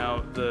lot.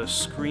 Now, the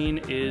screen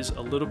is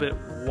a little bit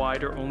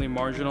wider, only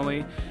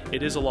marginally.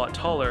 It is a lot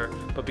taller,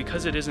 but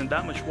because it isn't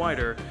that much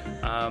wider,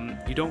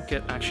 you don't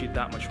get actually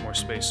that much more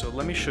space. So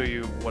let me show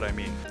you what I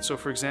mean. So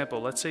for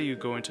example, let's say you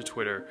go into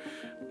Twitter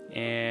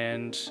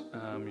and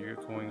you're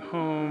going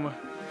home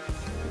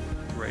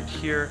right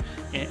here.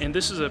 And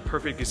this is a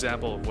perfect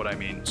example of what I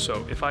mean.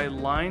 So if I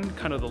line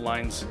kind of the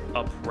lines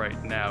up right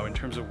now in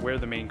terms of where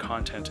the main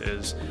content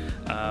is,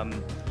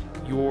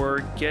 you're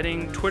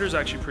getting, Twitter's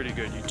actually pretty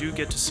good. You do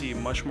get to see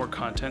much more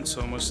content,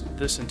 so almost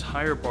this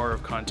entire bar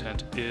of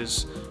content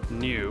is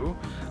new.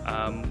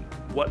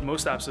 What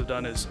most apps have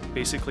done is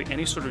basically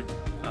any sort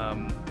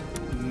of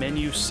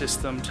menu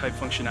system type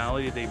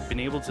functionality, they've been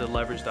able to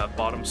leverage that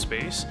bottom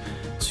space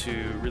to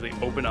really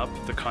open up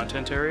the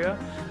content area.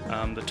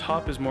 The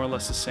top is more or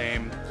less the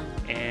same,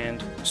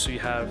 and so you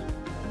have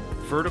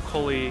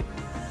vertically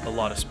a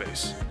lot of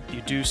space.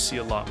 You do see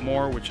a lot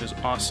more, which is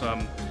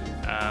awesome.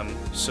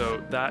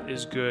 So that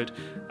is good.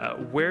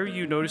 Where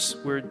you notice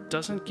where it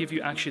doesn't give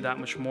you actually that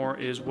much more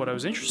is what I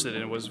was interested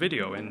in, was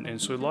video. And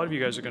so a lot of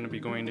you guys are going to be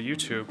going to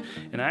YouTube,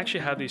 and I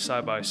actually have these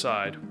side by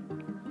side.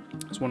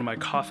 It's one of my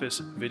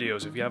Coffis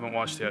videos if you haven't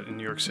watched it yet in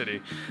New York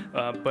City.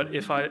 But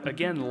if I,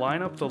 again,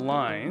 line up the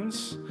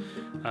lines,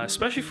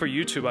 especially for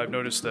YouTube, I've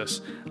noticed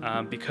this,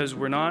 because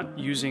we're not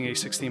using a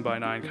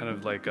 16:9 kind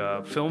of like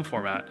film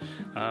format,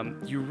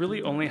 you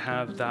really only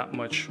have that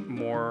much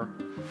more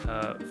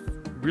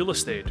real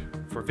estate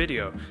for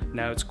video.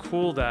 Now it's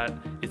cool that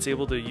it's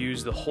able to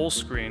use the whole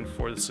screen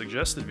for the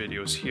suggested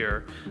videos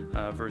here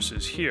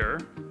versus here,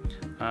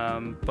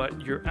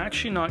 but you're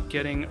actually not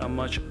getting a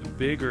much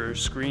bigger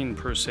screen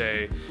per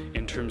se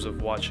in terms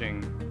of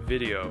watching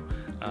video.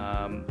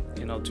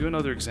 And I'll do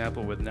another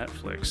example with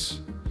Netflix.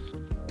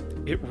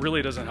 It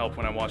really doesn't help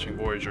when I'm watching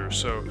Voyager,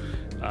 so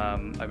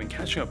I've been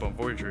catching up on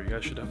Voyager. You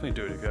guys should definitely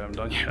do it if you haven't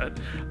done yet.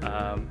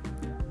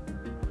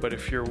 But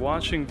if you're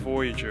watching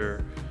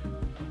Voyager,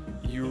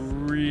 you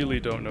really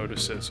don't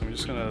notice it. So I'm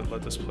just gonna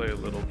let this play a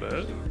little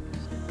bit.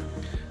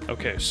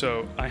 Okay,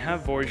 so I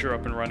have Voyager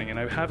up and running, and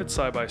I have it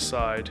side by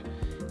side,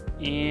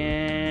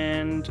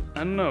 and I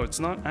don't know, it's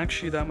not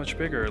actually that much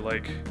bigger.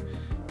 Like,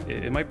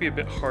 it might be a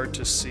bit hard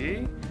to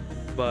see,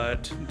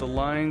 but the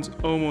lines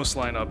almost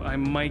line up. I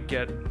might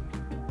get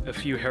a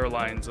few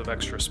hairlines of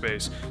extra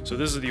space. So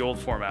this is the old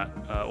format,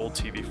 old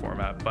TV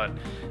format, but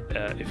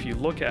if you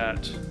look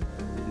at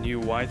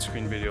new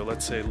widescreen video,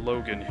 let's say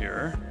Logan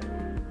here,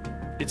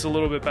 it's a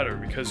little bit better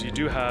because you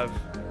do have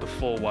the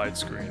full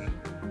widescreen.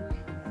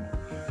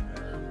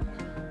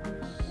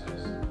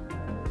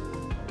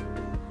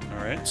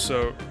 All right,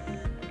 so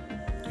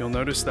you'll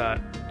notice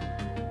that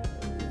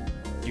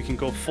you can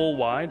go full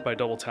wide by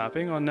double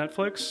tapping on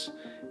Netflix,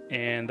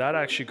 and that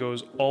actually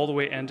goes all the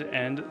way end to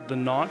end. The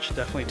notch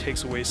definitely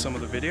takes away some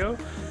of the video,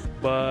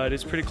 but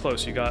it's pretty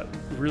close. You got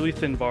really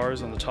thin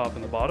bars on the top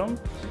and the bottom,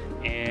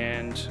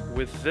 and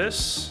with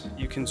this,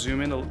 you can zoom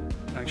in.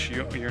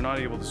 Actually, you're not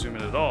able to zoom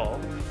in at all,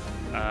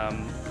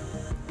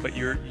 but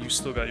you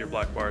still got your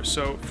black bars.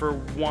 So for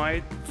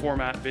wide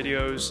format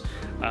videos,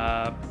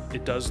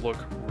 it does look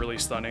really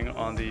stunning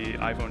on the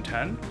iPhone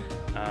 10.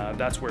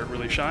 That's where it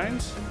really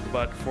shines.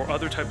 But for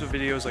other types of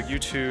videos like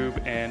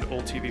YouTube and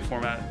old TV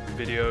format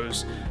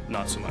videos,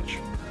 not so much.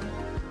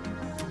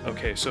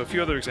 Okay, so a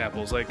few other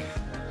examples, like,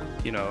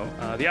 you know,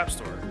 the App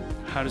Store.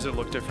 How does it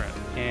look different?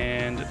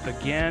 And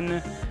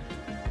again,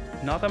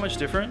 not that much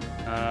different.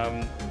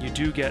 You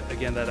do get,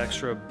 again, that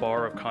extra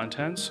bar of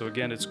content. So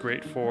again, it's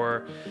great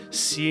for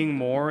seeing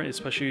more,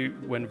 especially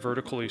when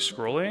vertically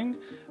scrolling,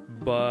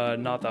 but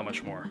not that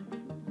much more.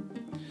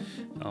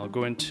 I'll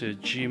go into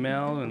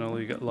Gmail. I know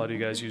a lot of you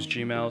guys use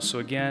Gmail. So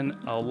again,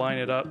 I'll line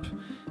it up,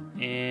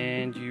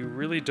 and you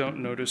really don't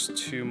notice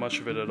too much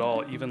of it at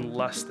all, even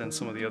less than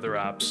some of the other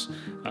apps.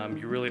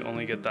 You really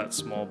only get that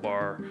small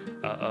bar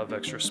of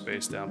extra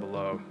space down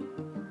below.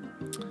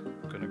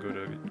 I'm gonna go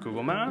to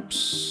Google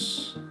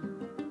Maps.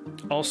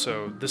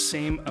 Also, the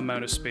same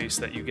amount of space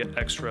that you get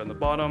extra on the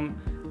bottom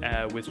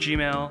with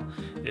Gmail,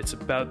 it's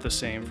about the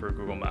same for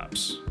Google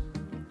Maps.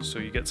 So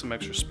you get some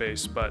extra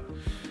space, but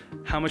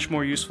how much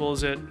more useful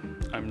is it?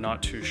 I'm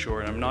not too sure,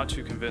 and I'm not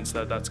too convinced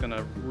that that's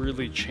gonna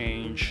really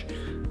change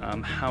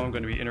how I'm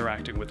gonna be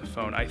interacting with the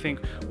phone. I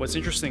think what's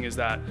interesting is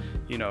that,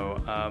 you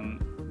know,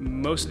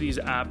 most of these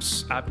app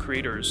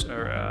creators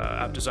or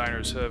app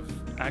designers have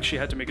actually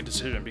had to make a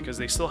decision because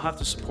they still have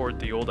to support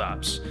the old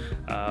apps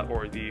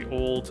or the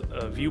old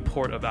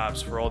viewport of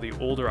apps for all the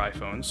older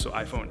iPhones, so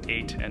iPhone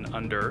 8 and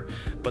under,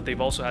 but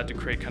they've also had to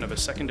create kind of a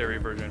secondary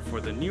version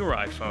for the newer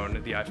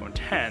iPhone, the iPhone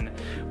 10,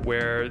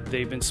 where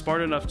they've been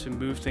smart enough to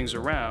move things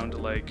around.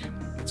 Like,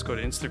 let's go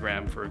to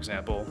Instagram, for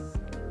example,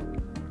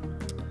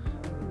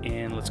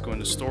 and let's go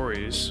into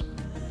stories.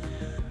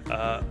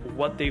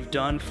 What they've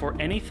done for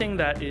anything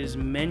that is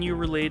menu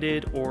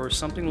related or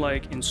something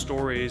like in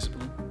stories,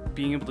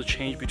 being able to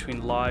change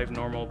between live,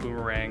 normal,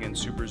 boomerang, and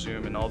super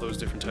zoom and all those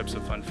different types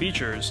of fun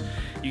features,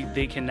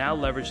 they can now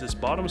leverage this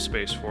bottom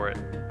space for it.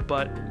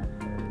 But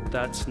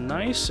that's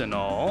nice and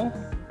all,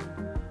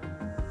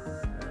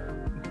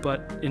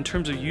 but in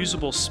terms of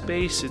usable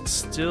space, it's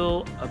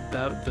still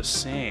about the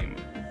same.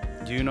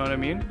 Do you know what I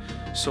mean?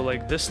 So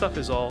like this stuff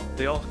is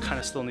they all kind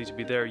of still need to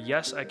be there.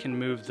 Yes, I can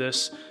move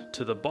this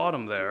to the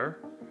bottom there,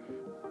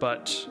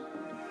 but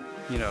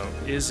you know,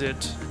 is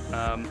it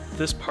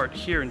this part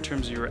here in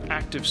terms of your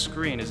active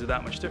screen, is it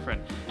that much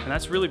different? And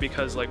that's really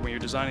because like when you're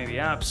designing the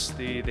apps,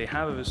 they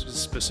have a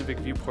specific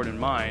viewport in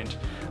mind.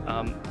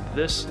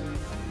 This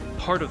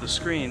part of the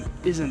screen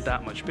isn't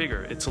that much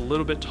bigger. It's a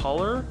little bit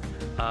taller,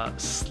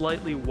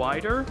 slightly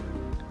wider,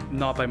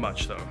 not by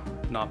much though,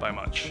 not by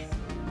much.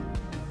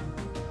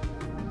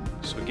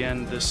 So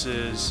again, this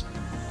is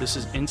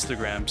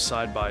Instagram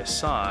side by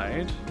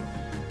side,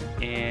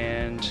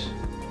 and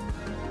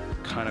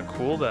kind of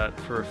cool that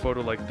for a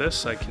photo like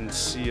this I can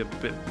see a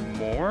bit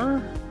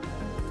more.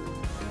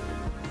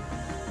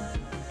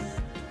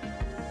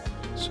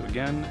 So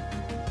again,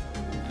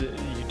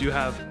 you do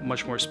have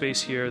much more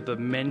space here. The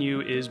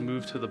menu is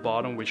moved to the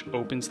bottom, which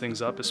opens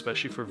things up,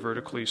 especially for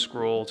vertically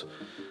scrolled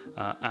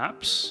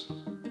apps.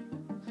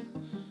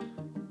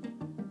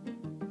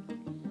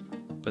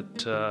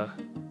 But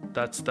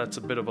that's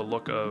a bit of a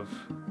look of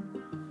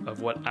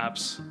what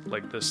apps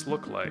like this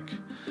look like.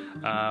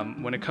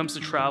 When it comes to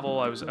travel,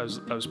 I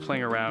was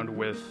playing around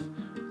with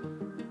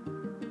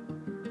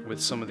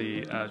some of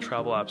the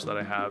travel apps that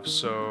I have.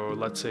 So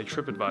let's say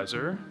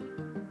TripAdvisor,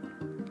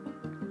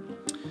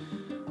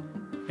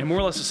 and more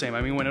or less the same.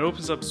 I mean, when it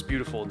opens up, it's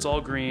beautiful. It's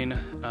all green.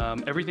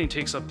 Everything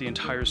takes up the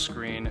entire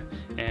screen,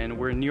 and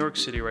we're in New York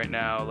City right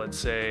now, let's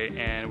say,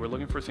 and we're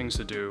looking for things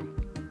to do.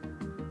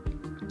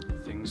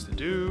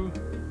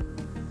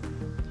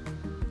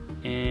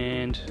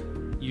 And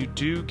you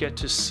do get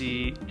to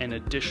see an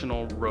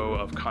additional row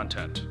of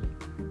content,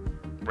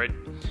 right?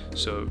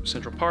 So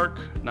Central Park,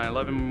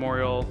 9/11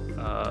 Memorial,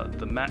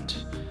 the Met,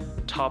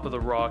 Top of the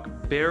Rock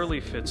barely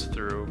fits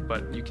through,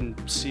 but you can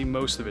see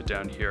most of it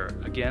down here.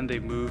 Again, they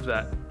moved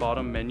that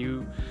bottom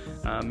menu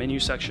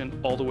section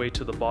all the way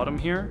to the bottom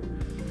here,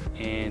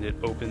 and it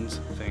opens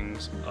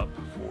things up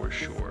for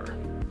sure.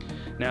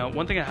 Now,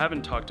 one thing I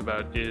haven't talked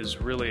about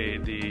is really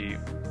the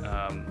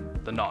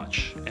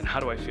notch, and how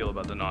do I feel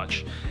about the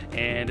notch.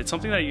 And it's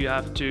something that you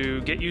have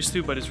to get used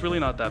to, but it's really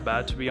not that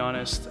bad, to be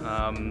honest.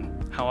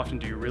 How often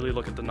do you really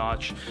look at the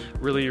notch?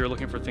 Really, you're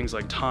looking for things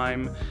like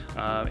time.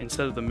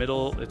 Instead of the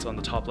middle, it's on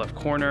the top left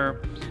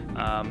corner.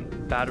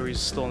 Battery's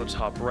still on the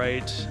top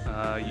right.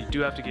 You do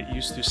have to get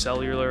used to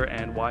cellular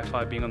and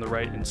Wi-Fi being on the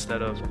right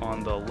instead of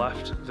on the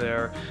left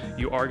there.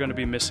 You are going to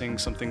be missing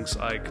some things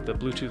like the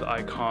Bluetooth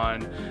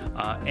icon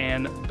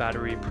and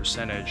battery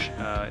percentage.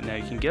 Now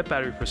you can get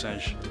battery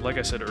percentage, like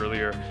I said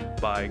earlier,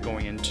 by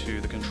going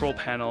into the control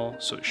panel,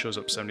 so it shows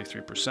up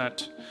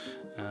 73%.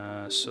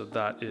 So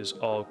that is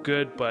all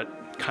good, but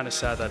kind of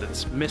sad that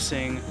it's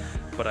missing,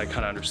 but I kind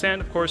of understand,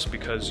 of course,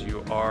 because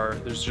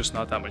there's just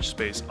not that much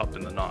space up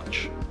in the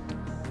notch.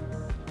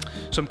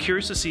 So I'm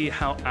curious to see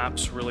how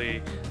apps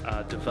really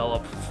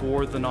develop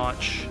for the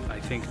notch. I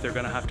think they're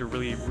going to have to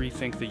really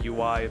rethink the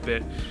UI a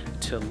bit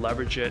to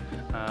leverage it.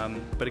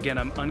 But again,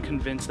 I'm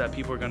unconvinced that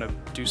people are going to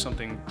do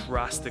something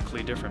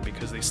drastically different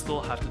because they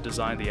still have to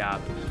design the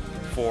app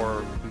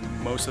for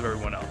most of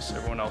everyone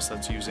else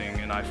that's using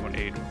an iPhone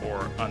 8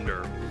 or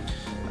under.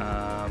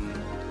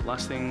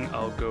 Last thing,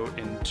 I'll go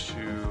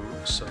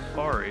into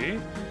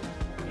Safari,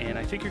 and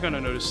I think you're going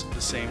to notice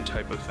the same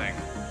type of thing.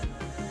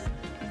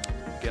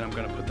 Again, I'm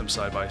going to put them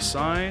side by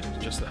side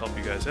just to help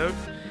you guys out.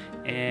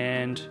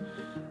 And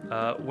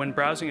when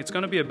browsing, it's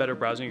going to be a better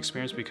browsing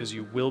experience because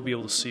you will be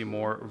able to see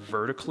more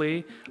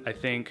vertically. I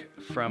think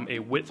from a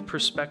width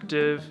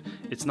perspective,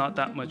 it's not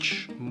that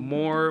much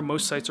more.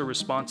 Most sites are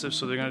responsive,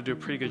 so they're going to do a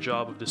pretty good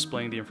job of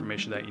displaying the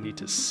information that you need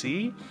to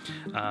see.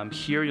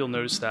 Here you'll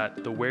notice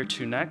that the where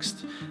to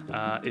next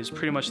is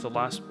pretty much the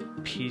last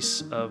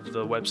piece of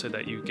the website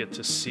that you get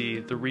to see.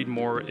 The read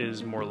more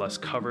is more or less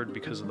covered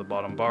because of the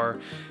bottom bar.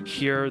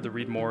 Here the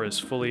read more is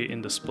fully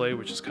in display,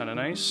 which is kind of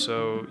nice,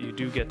 so you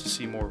do get to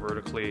see more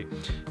vertically.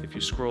 if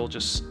you scroll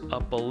just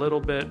up a little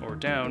bit or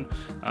down,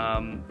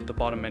 the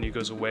bottom menu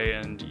goes away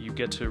and you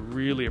get to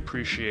really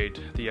appreciate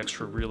the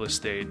extra real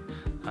estate.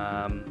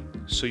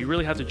 So you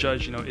really have to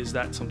judge, you know, is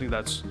that something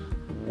that's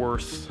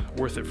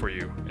worth it for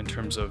you in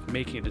terms of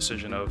making a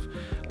decision of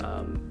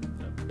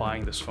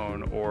buying this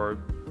phone or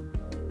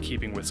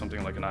keeping with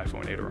something like an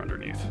iPhone 8 or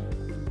underneath.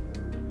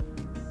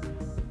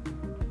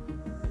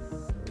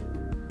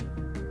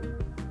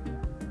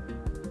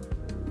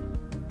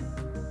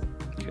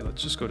 Okay,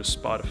 let's just go to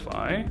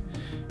Spotify.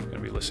 You're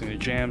gonna be listening to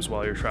jams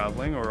while you're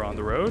traveling or on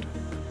the road.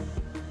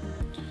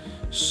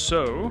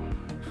 So,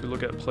 if we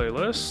look at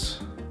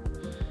playlists,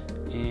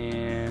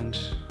 and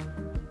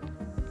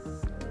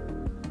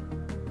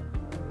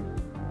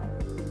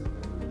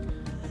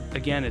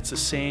again, it's the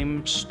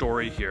same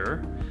story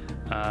here.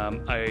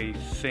 I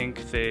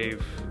think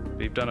they've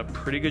done a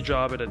pretty good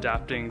job at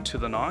adapting to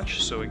the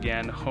notch. So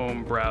again,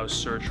 home, browse,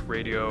 search,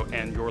 radio,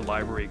 and your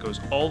library goes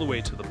all the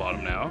way to the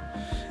bottom now.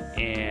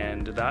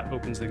 And that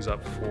opens things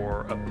up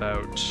for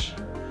about,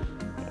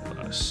 hold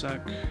on a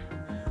sec.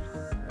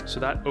 So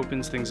that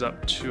opens things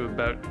up to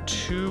about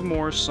 2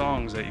 more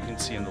songs that you can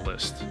see in the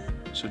list.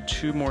 So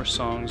 2 more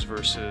songs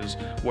versus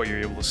what you're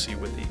able to see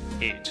with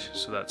the 8.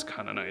 So that's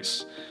kind of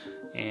nice.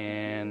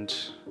 And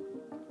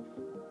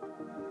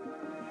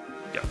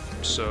yeah,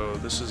 so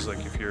this is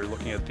like if you're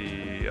looking at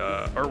the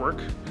artwork,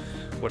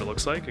 what it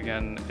looks like.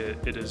 Again,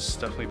 it is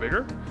definitely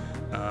bigger.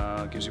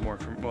 Gives you more,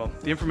 well,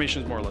 the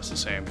information is more or less the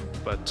same,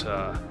 but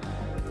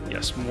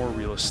yes, more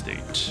real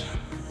estate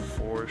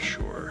for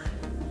sure.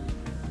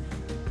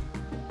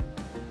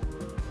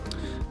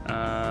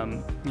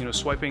 You know,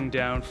 swiping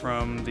down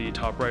from the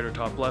top right or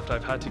top left,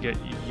 I've had to get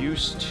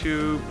used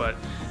to, but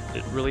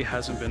it really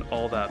hasn't been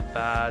all that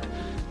bad.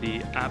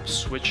 The app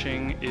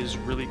switching is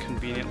really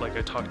convenient, like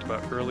I talked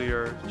about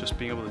earlier. Just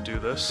being able to do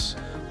this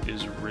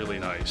is really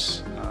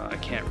nice. I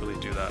can't really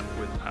do that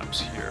with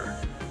apps here.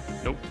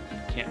 Nope,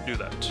 can't do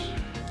that.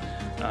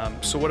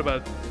 So what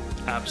about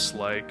apps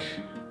like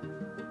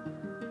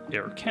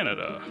Air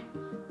Canada?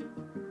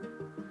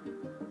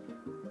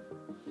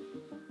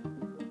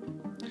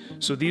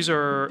 So these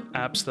are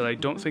apps that I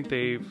don't think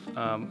they've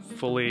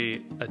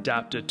fully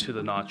adapted to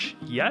the notch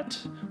yet,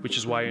 which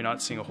is why you're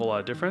not seeing a whole lot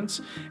of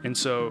difference. And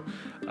so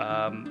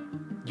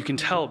you can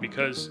tell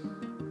because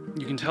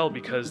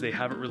they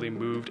haven't really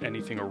moved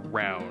anything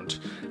around.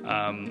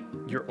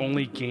 You're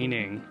only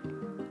gaining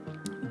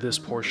this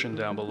portion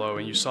down below,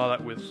 and you saw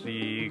that with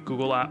the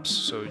Google apps,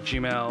 so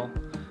Gmail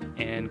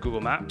and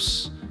Google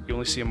Maps. You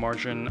only see a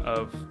margin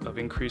of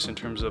increase in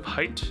terms of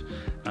height.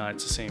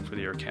 It's the same for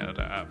the Air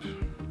Canada app.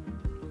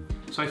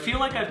 So I feel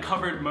like I've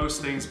covered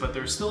most things, but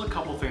there's still a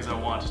couple things I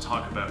want to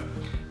talk about.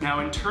 Now,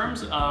 in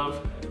terms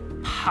of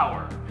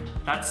power,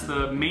 that's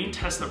the main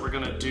test that we're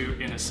gonna do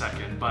in a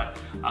second, but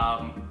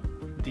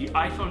the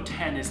iPhone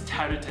 10 is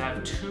touted to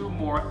have 2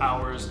 more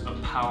hours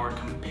of power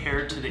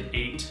compared to the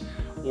 8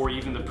 or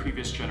even the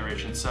previous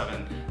generation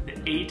 7. The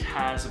 8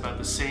 has about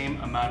the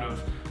same amount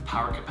of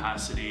power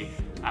capacity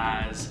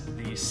as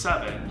the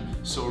 7,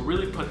 so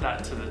really put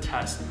that to the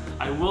test.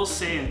 I will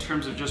say in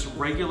terms of just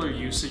regular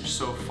usage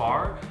so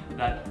far,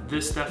 that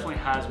this definitely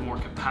has more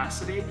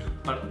capacity,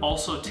 but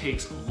also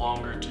takes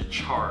longer to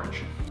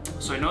charge.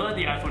 So I know that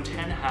the iPhone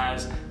 10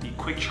 has the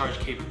quick charge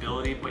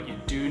capability, but you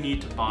do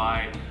need to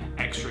buy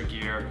extra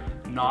gear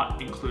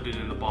not included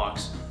in the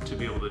box to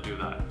be able to do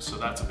that. So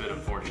that's a bit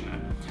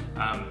unfortunate.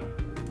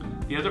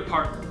 The other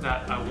part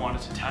that I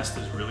wanted to test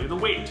is really the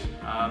weight.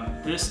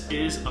 This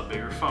is a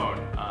bigger phone.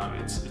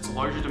 It's a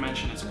larger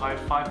dimension. It's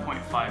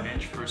 5.5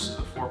 inch versus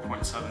the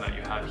 4.7 that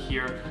you have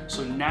here.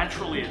 So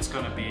naturally it's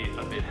gonna be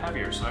a bit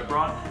heavier. So I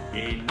brought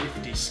a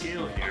nifty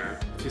scale here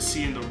to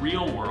see in the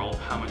real world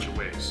how much it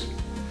weighs.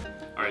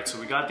 All right, so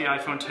we got the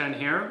iPhone 10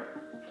 here,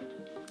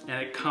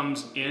 and it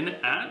comes in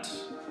at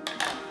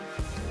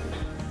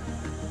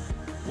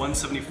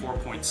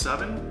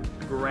 174.7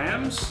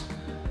 grams.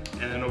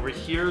 And then over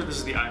here, this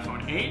is the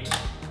iPhone 8,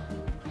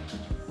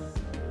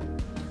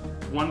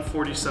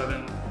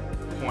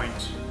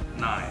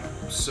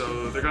 147.9.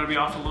 So they're gonna be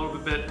off a little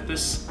bit.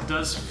 This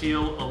does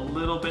feel a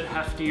little bit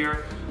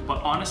heftier,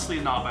 but honestly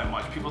not by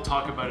much. People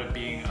talk about it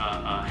being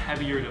a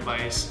heavier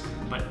device,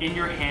 but in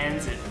your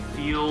hands, it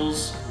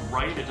feels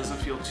right. It doesn't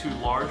feel too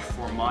large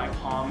for my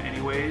palm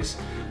anyways.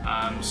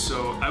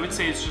 So I would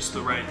say it's just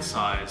the right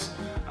size,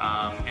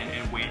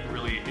 and weight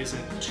really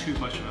isn't too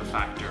much of a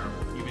factor,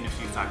 even if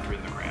you factor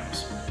in the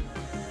grams.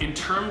 In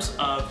terms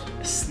of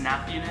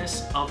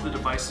snappiness of the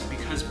devices,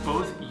 because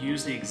both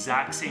use the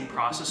exact same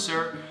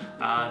processor,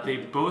 they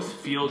both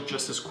feel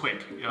just as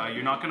quick.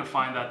 You're not gonna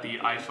find that the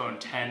iPhone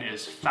 10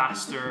 is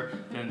faster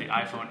than the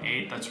iPhone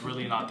 8. That's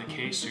really not the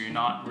case. So you're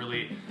not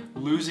really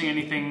losing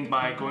anything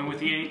by going with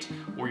the 8,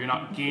 or you're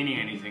not gaining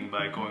anything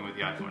by going with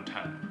the iPhone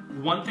 10.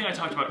 One thing I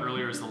talked about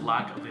earlier is the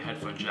lack of the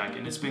headphone jack,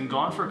 and it's been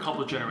gone for a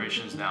couple of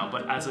generations now,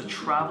 but as a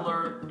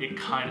traveler, it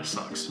kind of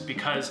sucks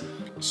because,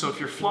 so if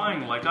you're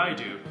flying like I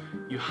do,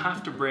 you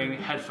have to bring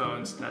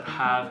headphones that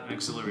have an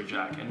auxiliary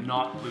jack and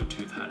not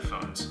Bluetooth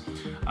headphones.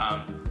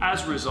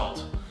 As a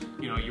result,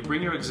 you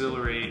bring your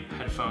auxiliary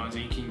headphones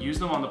and you can use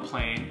them on the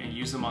plane and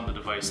use them on the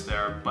device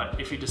there, but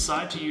if you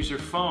decide to use your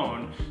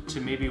phone to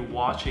maybe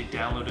watch a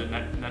downloaded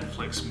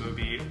Netflix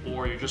movie,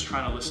 or you're just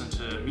trying to listen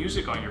to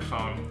music on your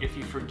phone, if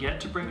you forget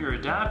to bring your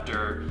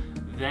adapter,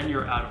 then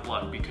you're out of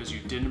luck because you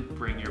didn't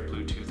bring your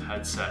Bluetooth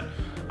headset.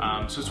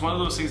 So it's one of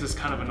those things that's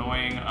kind of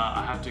annoying.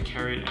 I have to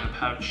carry it in a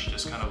pouch,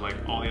 just kind of like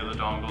all the other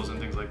dongles and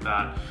things like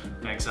that.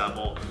 Thanks,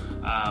 Apple.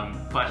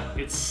 But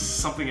it's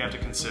something you have to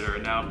consider.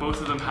 Now, both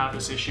of them have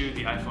this issue,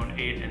 the iPhone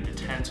 8 and the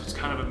 10, so it's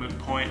kind of a moot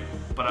point,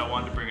 but I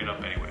wanted to bring it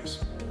up anyways.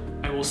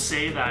 I will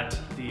say that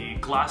the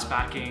glass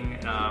backing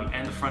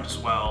and the front as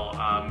well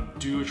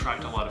do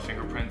attract a lot of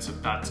fingerprints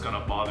if that's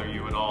gonna bother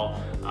you at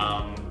all,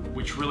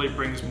 which really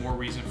brings more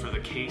reason for the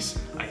case.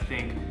 I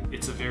think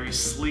it's a very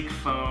sleek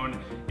phone.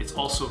 It's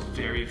also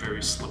very,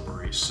 very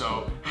slippery.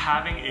 So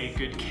having a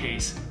good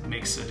case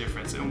makes a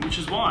difference, and which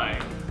is why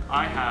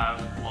I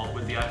have, well,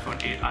 with the iPhone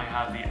 8, I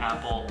have the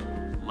Apple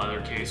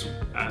leather case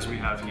as we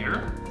have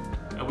here.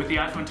 With the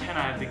iPhone 10,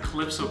 I have the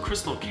Calypso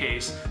crystal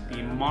case,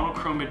 the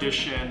monochrome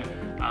edition.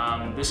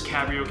 This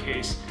Cabrio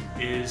case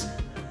is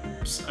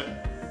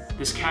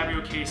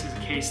a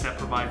case that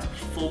provides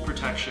full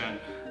protection,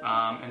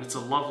 and it's a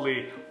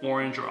lovely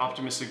orange or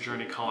optimistic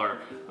journey color.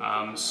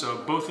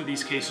 So both of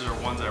these cases are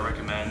ones I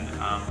recommend.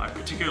 I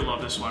particularly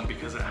love this one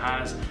because it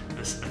has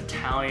this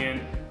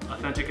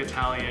authentic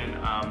Italian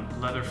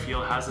leather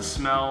feel, has a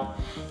smell,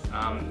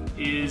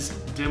 is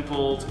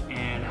dimpled,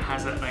 and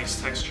has that nice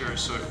texture,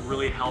 so it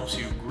really helps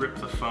you grip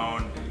the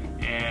phone,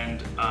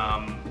 and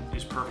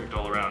is perfect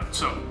all around.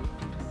 So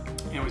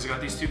anyways, I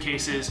got these two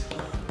cases.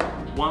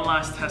 One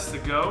last test to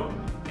go,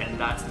 and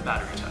that's the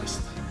battery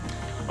test.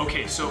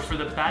 Okay, so for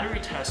the battery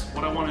test,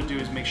 what I want to do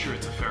is make sure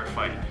it's a fair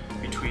fight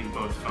between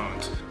both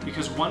phones.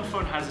 Because one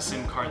phone has a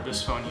SIM card,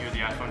 this phone here, the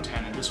iPhone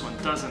 10, and this one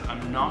doesn't,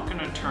 I'm not going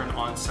to turn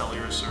on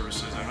cellular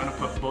services. I'm going to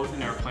put both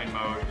in airplane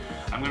mode.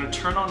 I'm going to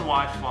turn on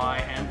Wi-Fi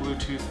and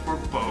Bluetooth for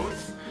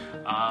both.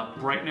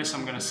 Brightness,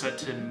 I'm going to set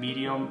to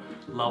medium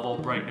level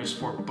brightness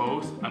for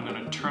both. I'm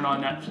going to turn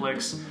on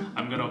Netflix.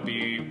 I'm going to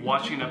be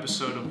watching an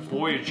episode of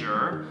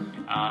Voyager.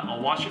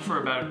 I'll watch it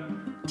for about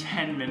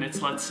 10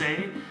 minutes, let's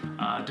say,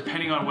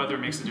 depending on whether it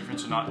makes a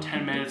difference or not.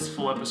 10 minutes,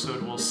 full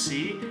episode, we'll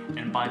see,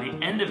 and by the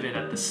end of it,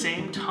 at the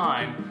same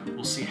time,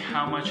 we'll see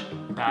how much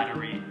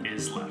battery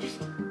is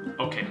left.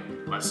 Okay,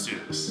 let's do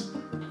this.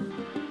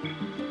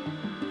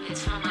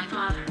 It's from my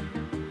father.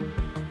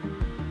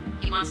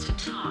 He wants to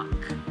talk.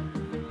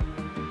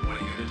 What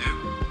are you gonna do?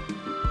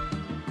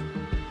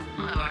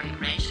 I've already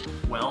arranged.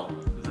 Well,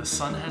 the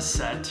sun has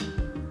set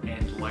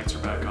and the lights are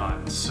back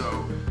on,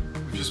 so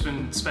we've just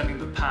been spending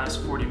the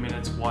past 40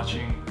 minutes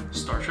watching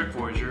Star Trek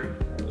Voyager,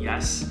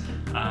 yes,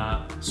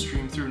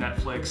 streamed through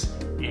Netflix,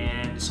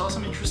 and saw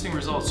some interesting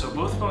results. So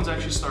both phones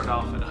actually started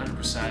off at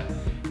 100%,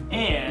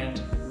 and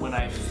when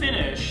I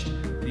finished,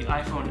 the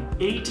iPhone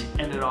 8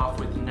 ended off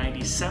with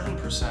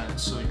 97%,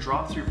 so it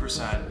dropped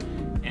 3%,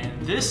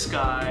 and this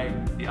guy,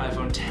 the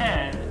iPhone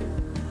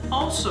 10,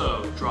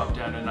 also dropped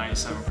down to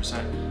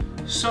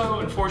 97%. So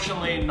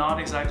unfortunately, not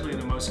exactly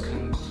the most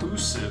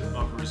conclusive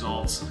of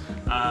results.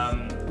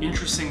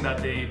 Interesting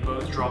that they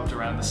both dropped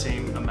around the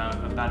same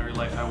amount of battery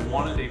life. I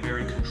wanted a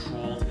very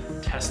controlled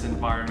test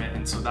environment,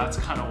 and so that's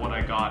kind of what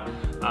I got.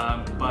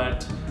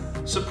 But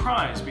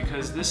surprised,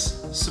 because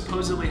this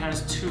supposedly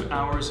has 2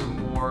 hours of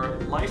more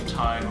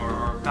lifetime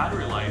or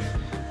battery life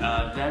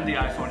than the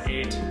iPhone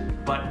 8,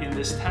 but in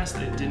this test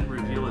it didn't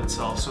reveal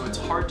itself, so it's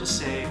hard to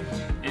say.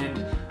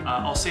 And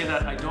I'll say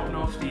that I don't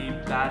know if the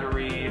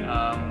battery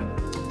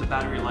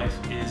life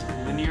is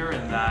linear,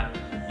 in that,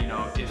 you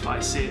know, if I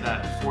say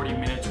that 40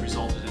 minutes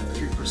resulted in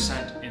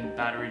 3% in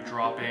battery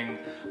dropping,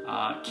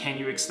 can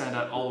you extend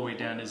that all the way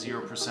down to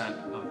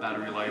 0% of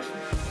battery life?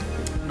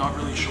 Not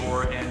really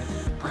sure, and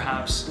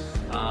perhaps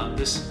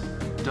this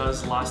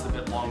does last a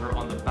bit longer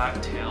on the back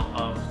tail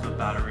of the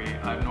battery.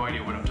 I have no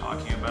idea what I'm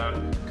talking about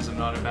because I'm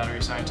not a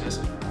battery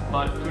scientist,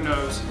 but who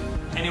knows.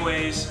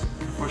 Anyways,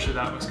 unfortunately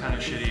that was kind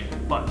of shitty,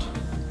 but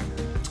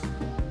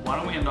why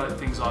don't we end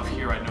things off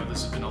here? I know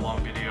this has been a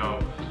long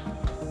video.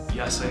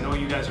 Yes, I know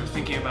you guys are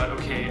thinking about,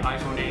 okay,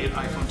 iPhone 8,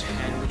 iPhone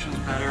 10, which one's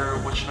better?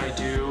 What should I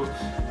do?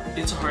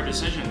 It's a hard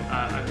decision.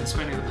 I've been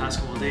spending the past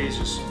couple of days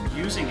just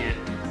using it,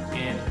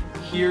 and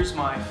here's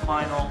my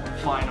final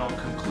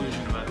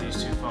conclusion about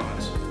these two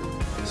phones.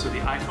 So the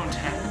iPhone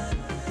 10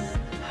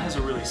 has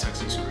a really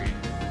sexy screen.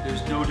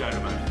 There's no doubt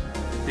about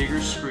it.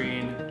 Bigger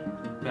screen,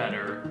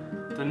 better.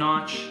 The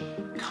notch,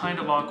 kind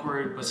of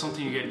awkward, but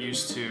something you get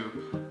used to.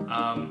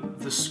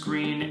 The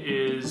screen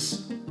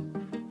is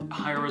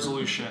higher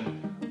resolution.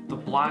 The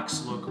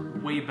blacks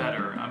look way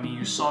better. I mean,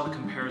 you saw the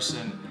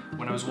comparison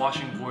when I was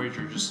watching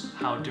Voyager, just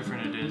how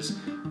different it is.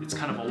 It's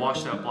kind of a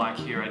washed out black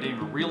here. I didn't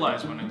even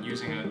realize when I'm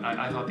using it.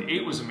 I thought the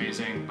 8 was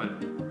amazing,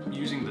 but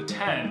using the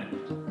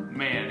 10,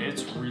 man,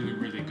 it's really,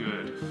 really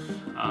good.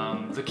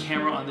 The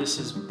camera on this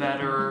is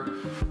better.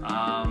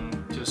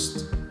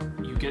 Just,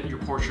 you get your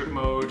portrait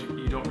mode.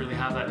 You don't really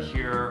have that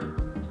here.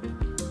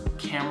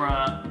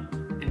 Camera,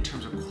 in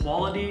terms of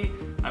quality,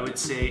 I would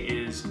say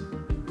is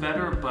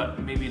better, but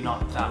maybe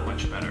not that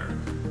much better.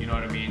 You know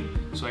what I mean?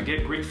 So I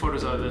get great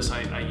photos out of this.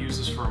 I use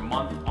this for a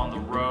month on the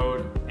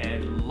road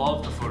and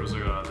love the photos I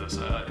got out of this.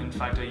 In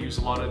fact, I use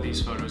a lot of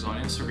these photos on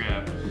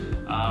Instagram.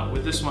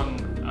 With this one,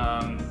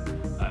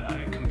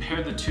 I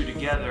compared the two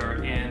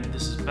together, and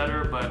this is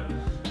better, but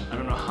I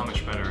don't know how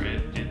much better.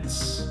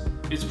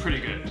 It's pretty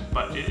good,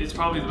 but it's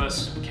probably the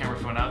best camera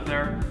phone out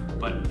there,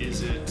 but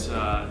is it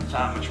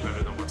that much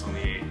better than what's on the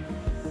 8?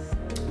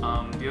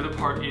 The other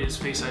part is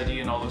Face ID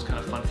and all those kind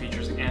of fun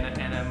features, and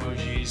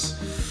emojis.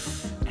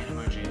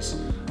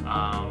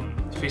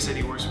 Face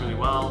ID works really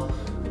well.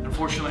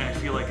 Unfortunately, I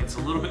feel like it's a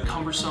little bit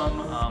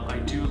cumbersome. I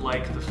do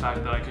like the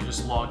fact that I can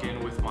just log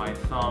in with my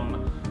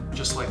thumb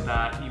just like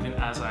that, even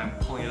as I'm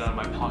pulling it out of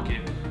my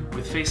pocket.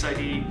 With Face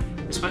ID,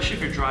 especially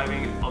if you're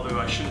driving, although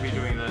I shouldn't be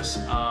doing this,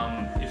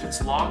 if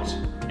it's locked,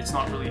 it's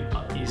not really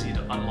easy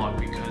to unlock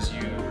because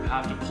you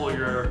have to pull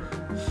your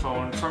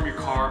phone from your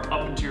car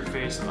up into your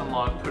face,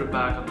 unlock, put it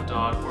back on the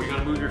dock, or you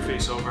gotta move your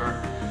face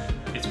over.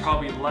 It's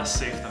probably less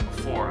safe than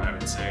before, I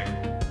would say.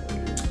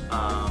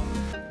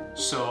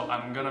 So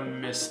I'm gonna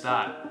miss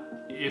that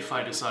if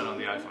I decide on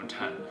the iPhone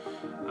 10.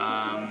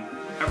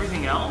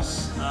 Everything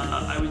else,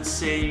 I would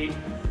say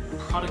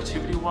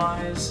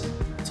productivity-wise,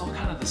 it's all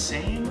kind of the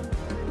same.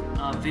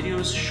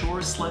 Videos,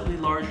 sure, slightly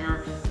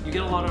larger. You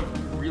get a lot of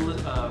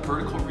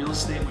vertical real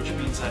estate, which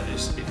means that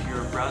if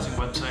you're browsing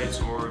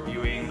websites or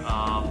viewing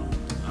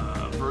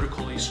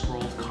vertically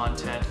scrolled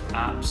content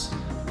apps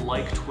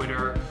like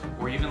Twitter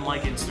or even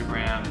like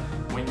Instagram,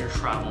 when you're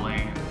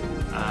traveling,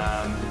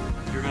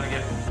 you're gonna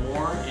get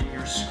more in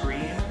your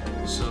screen,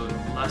 so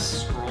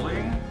less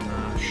scrolling.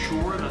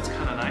 Sure, that's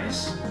kind of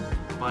nice,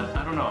 but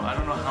I don't know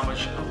how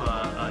much of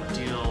a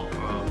deal,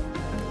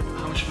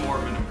 how much more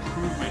of an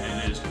improvement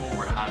it is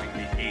over having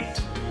the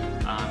 8.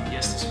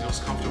 Yes, this feels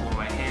comfortable in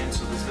my hand,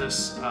 so does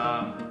this.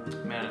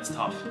 Man, it's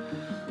tough.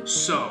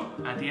 So,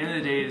 at the end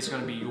of the day, it's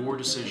going to be your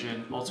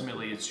decision.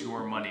 Ultimately, it's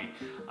your money.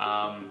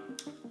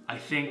 I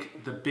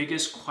think the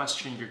biggest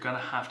question you're going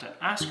to have to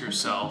ask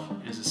yourself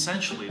is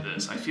essentially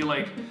this. I feel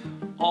like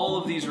all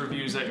of these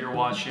reviews that you're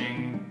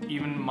watching,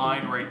 even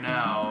mine right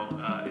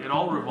now, it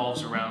all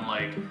revolves around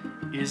like,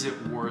 is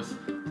it worth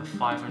the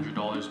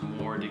 $500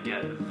 more to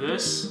get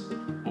this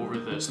over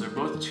this? They're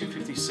both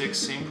 256,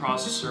 same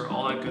processor,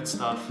 all that good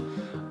stuff.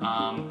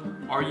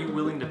 Are you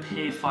willing to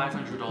pay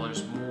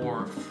 $500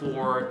 more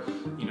for,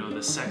 you know,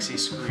 the sexy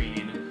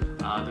screen,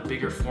 the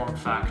bigger form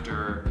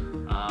factor,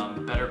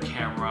 better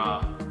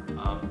camera,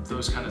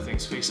 those kind of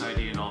things, Face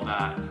ID and all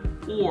that?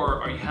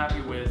 Or are you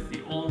happy with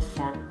the old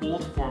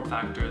form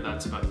factor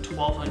that's about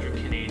 1,200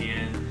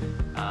 Canadian,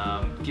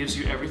 gives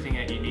you everything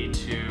that you need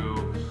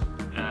to,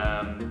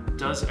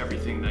 does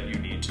everything that you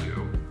need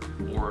to,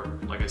 or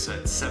like I said,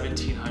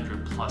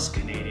 1,700 plus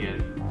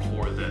Canadian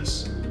for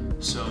this?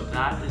 So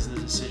that is the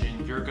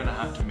decision you're gonna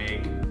have to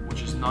make,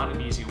 which is not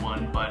an easy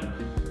one, but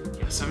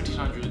yeah,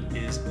 1,700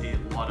 is a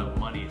lot of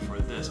money for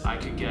this. I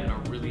could get a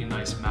really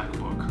nice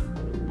MacBook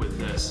with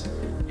this,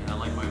 and I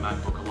like my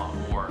MacBook a lot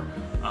more.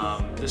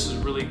 This is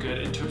really good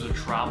in terms of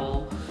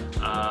travel.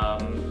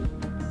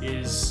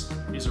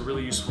 Is a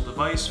really useful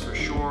device for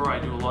sure. I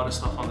do a lot of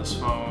stuff on this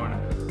phone.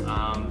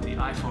 The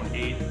iPhone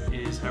 8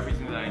 is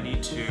everything that I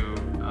need to.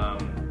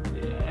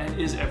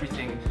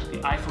 The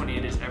iPhone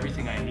 8 is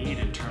everything I need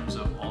in terms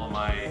of all of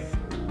my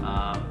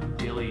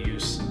daily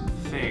use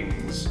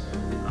things.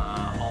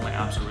 All my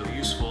apps are really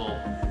useful.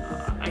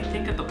 I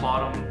think at the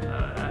bottom,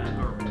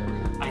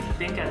 I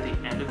think at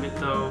the end of it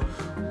though,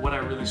 what I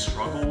really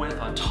struggle with,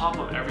 on top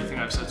of everything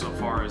I've said so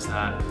far, is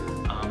that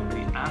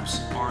the apps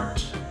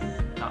aren't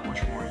that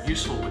much more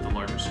useful with the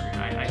larger screen.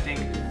 I think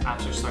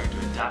apps are starting to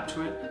adapt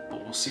to it,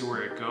 but we'll see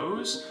where it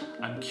goes.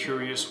 I'm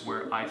curious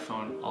where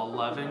iPhone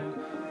 11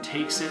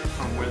 takes it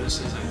from where this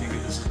is. I think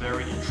this is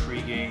very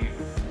intriguing.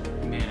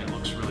 Man, it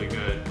looks really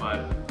good, but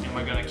am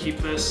I gonna keep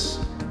this?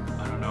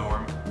 I don't know, or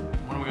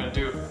what am I gonna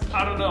do?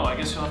 I don't know, I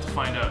guess you'll have to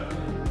find out.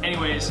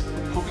 Anyways,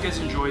 hope you guys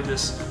enjoyed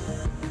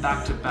this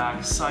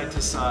back-to-back,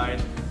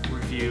 side-to-side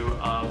review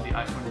of the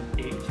iPhone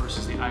 8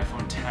 versus the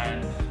iPhone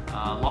 10.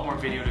 A lot more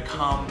video to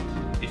come.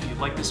 If you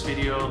like this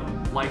video,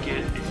 like it.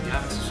 If you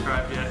haven't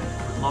subscribed yet,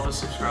 would love to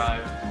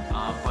subscribe.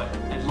 But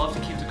I'd love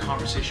to keep the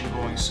conversation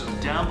going. So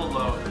down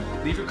below,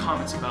 leave your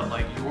comments about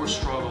like your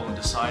struggle in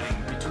deciding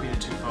between the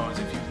two phones.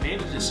 If you've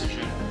made a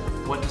decision,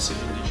 what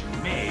decision did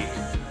you make?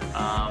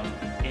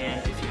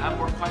 And if you have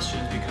more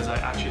questions, because I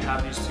actually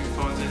have these two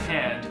phones in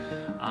hand,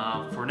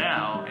 for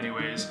now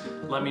anyways,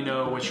 let me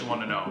know what you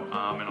want to know,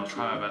 and I'll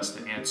try my best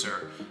to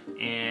answer.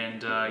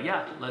 And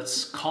yeah,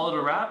 let's call it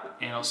a wrap,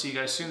 and I'll see you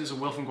guys soon. This is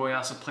Will from Going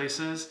Awesome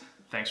Places.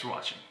 Thanks for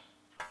watching.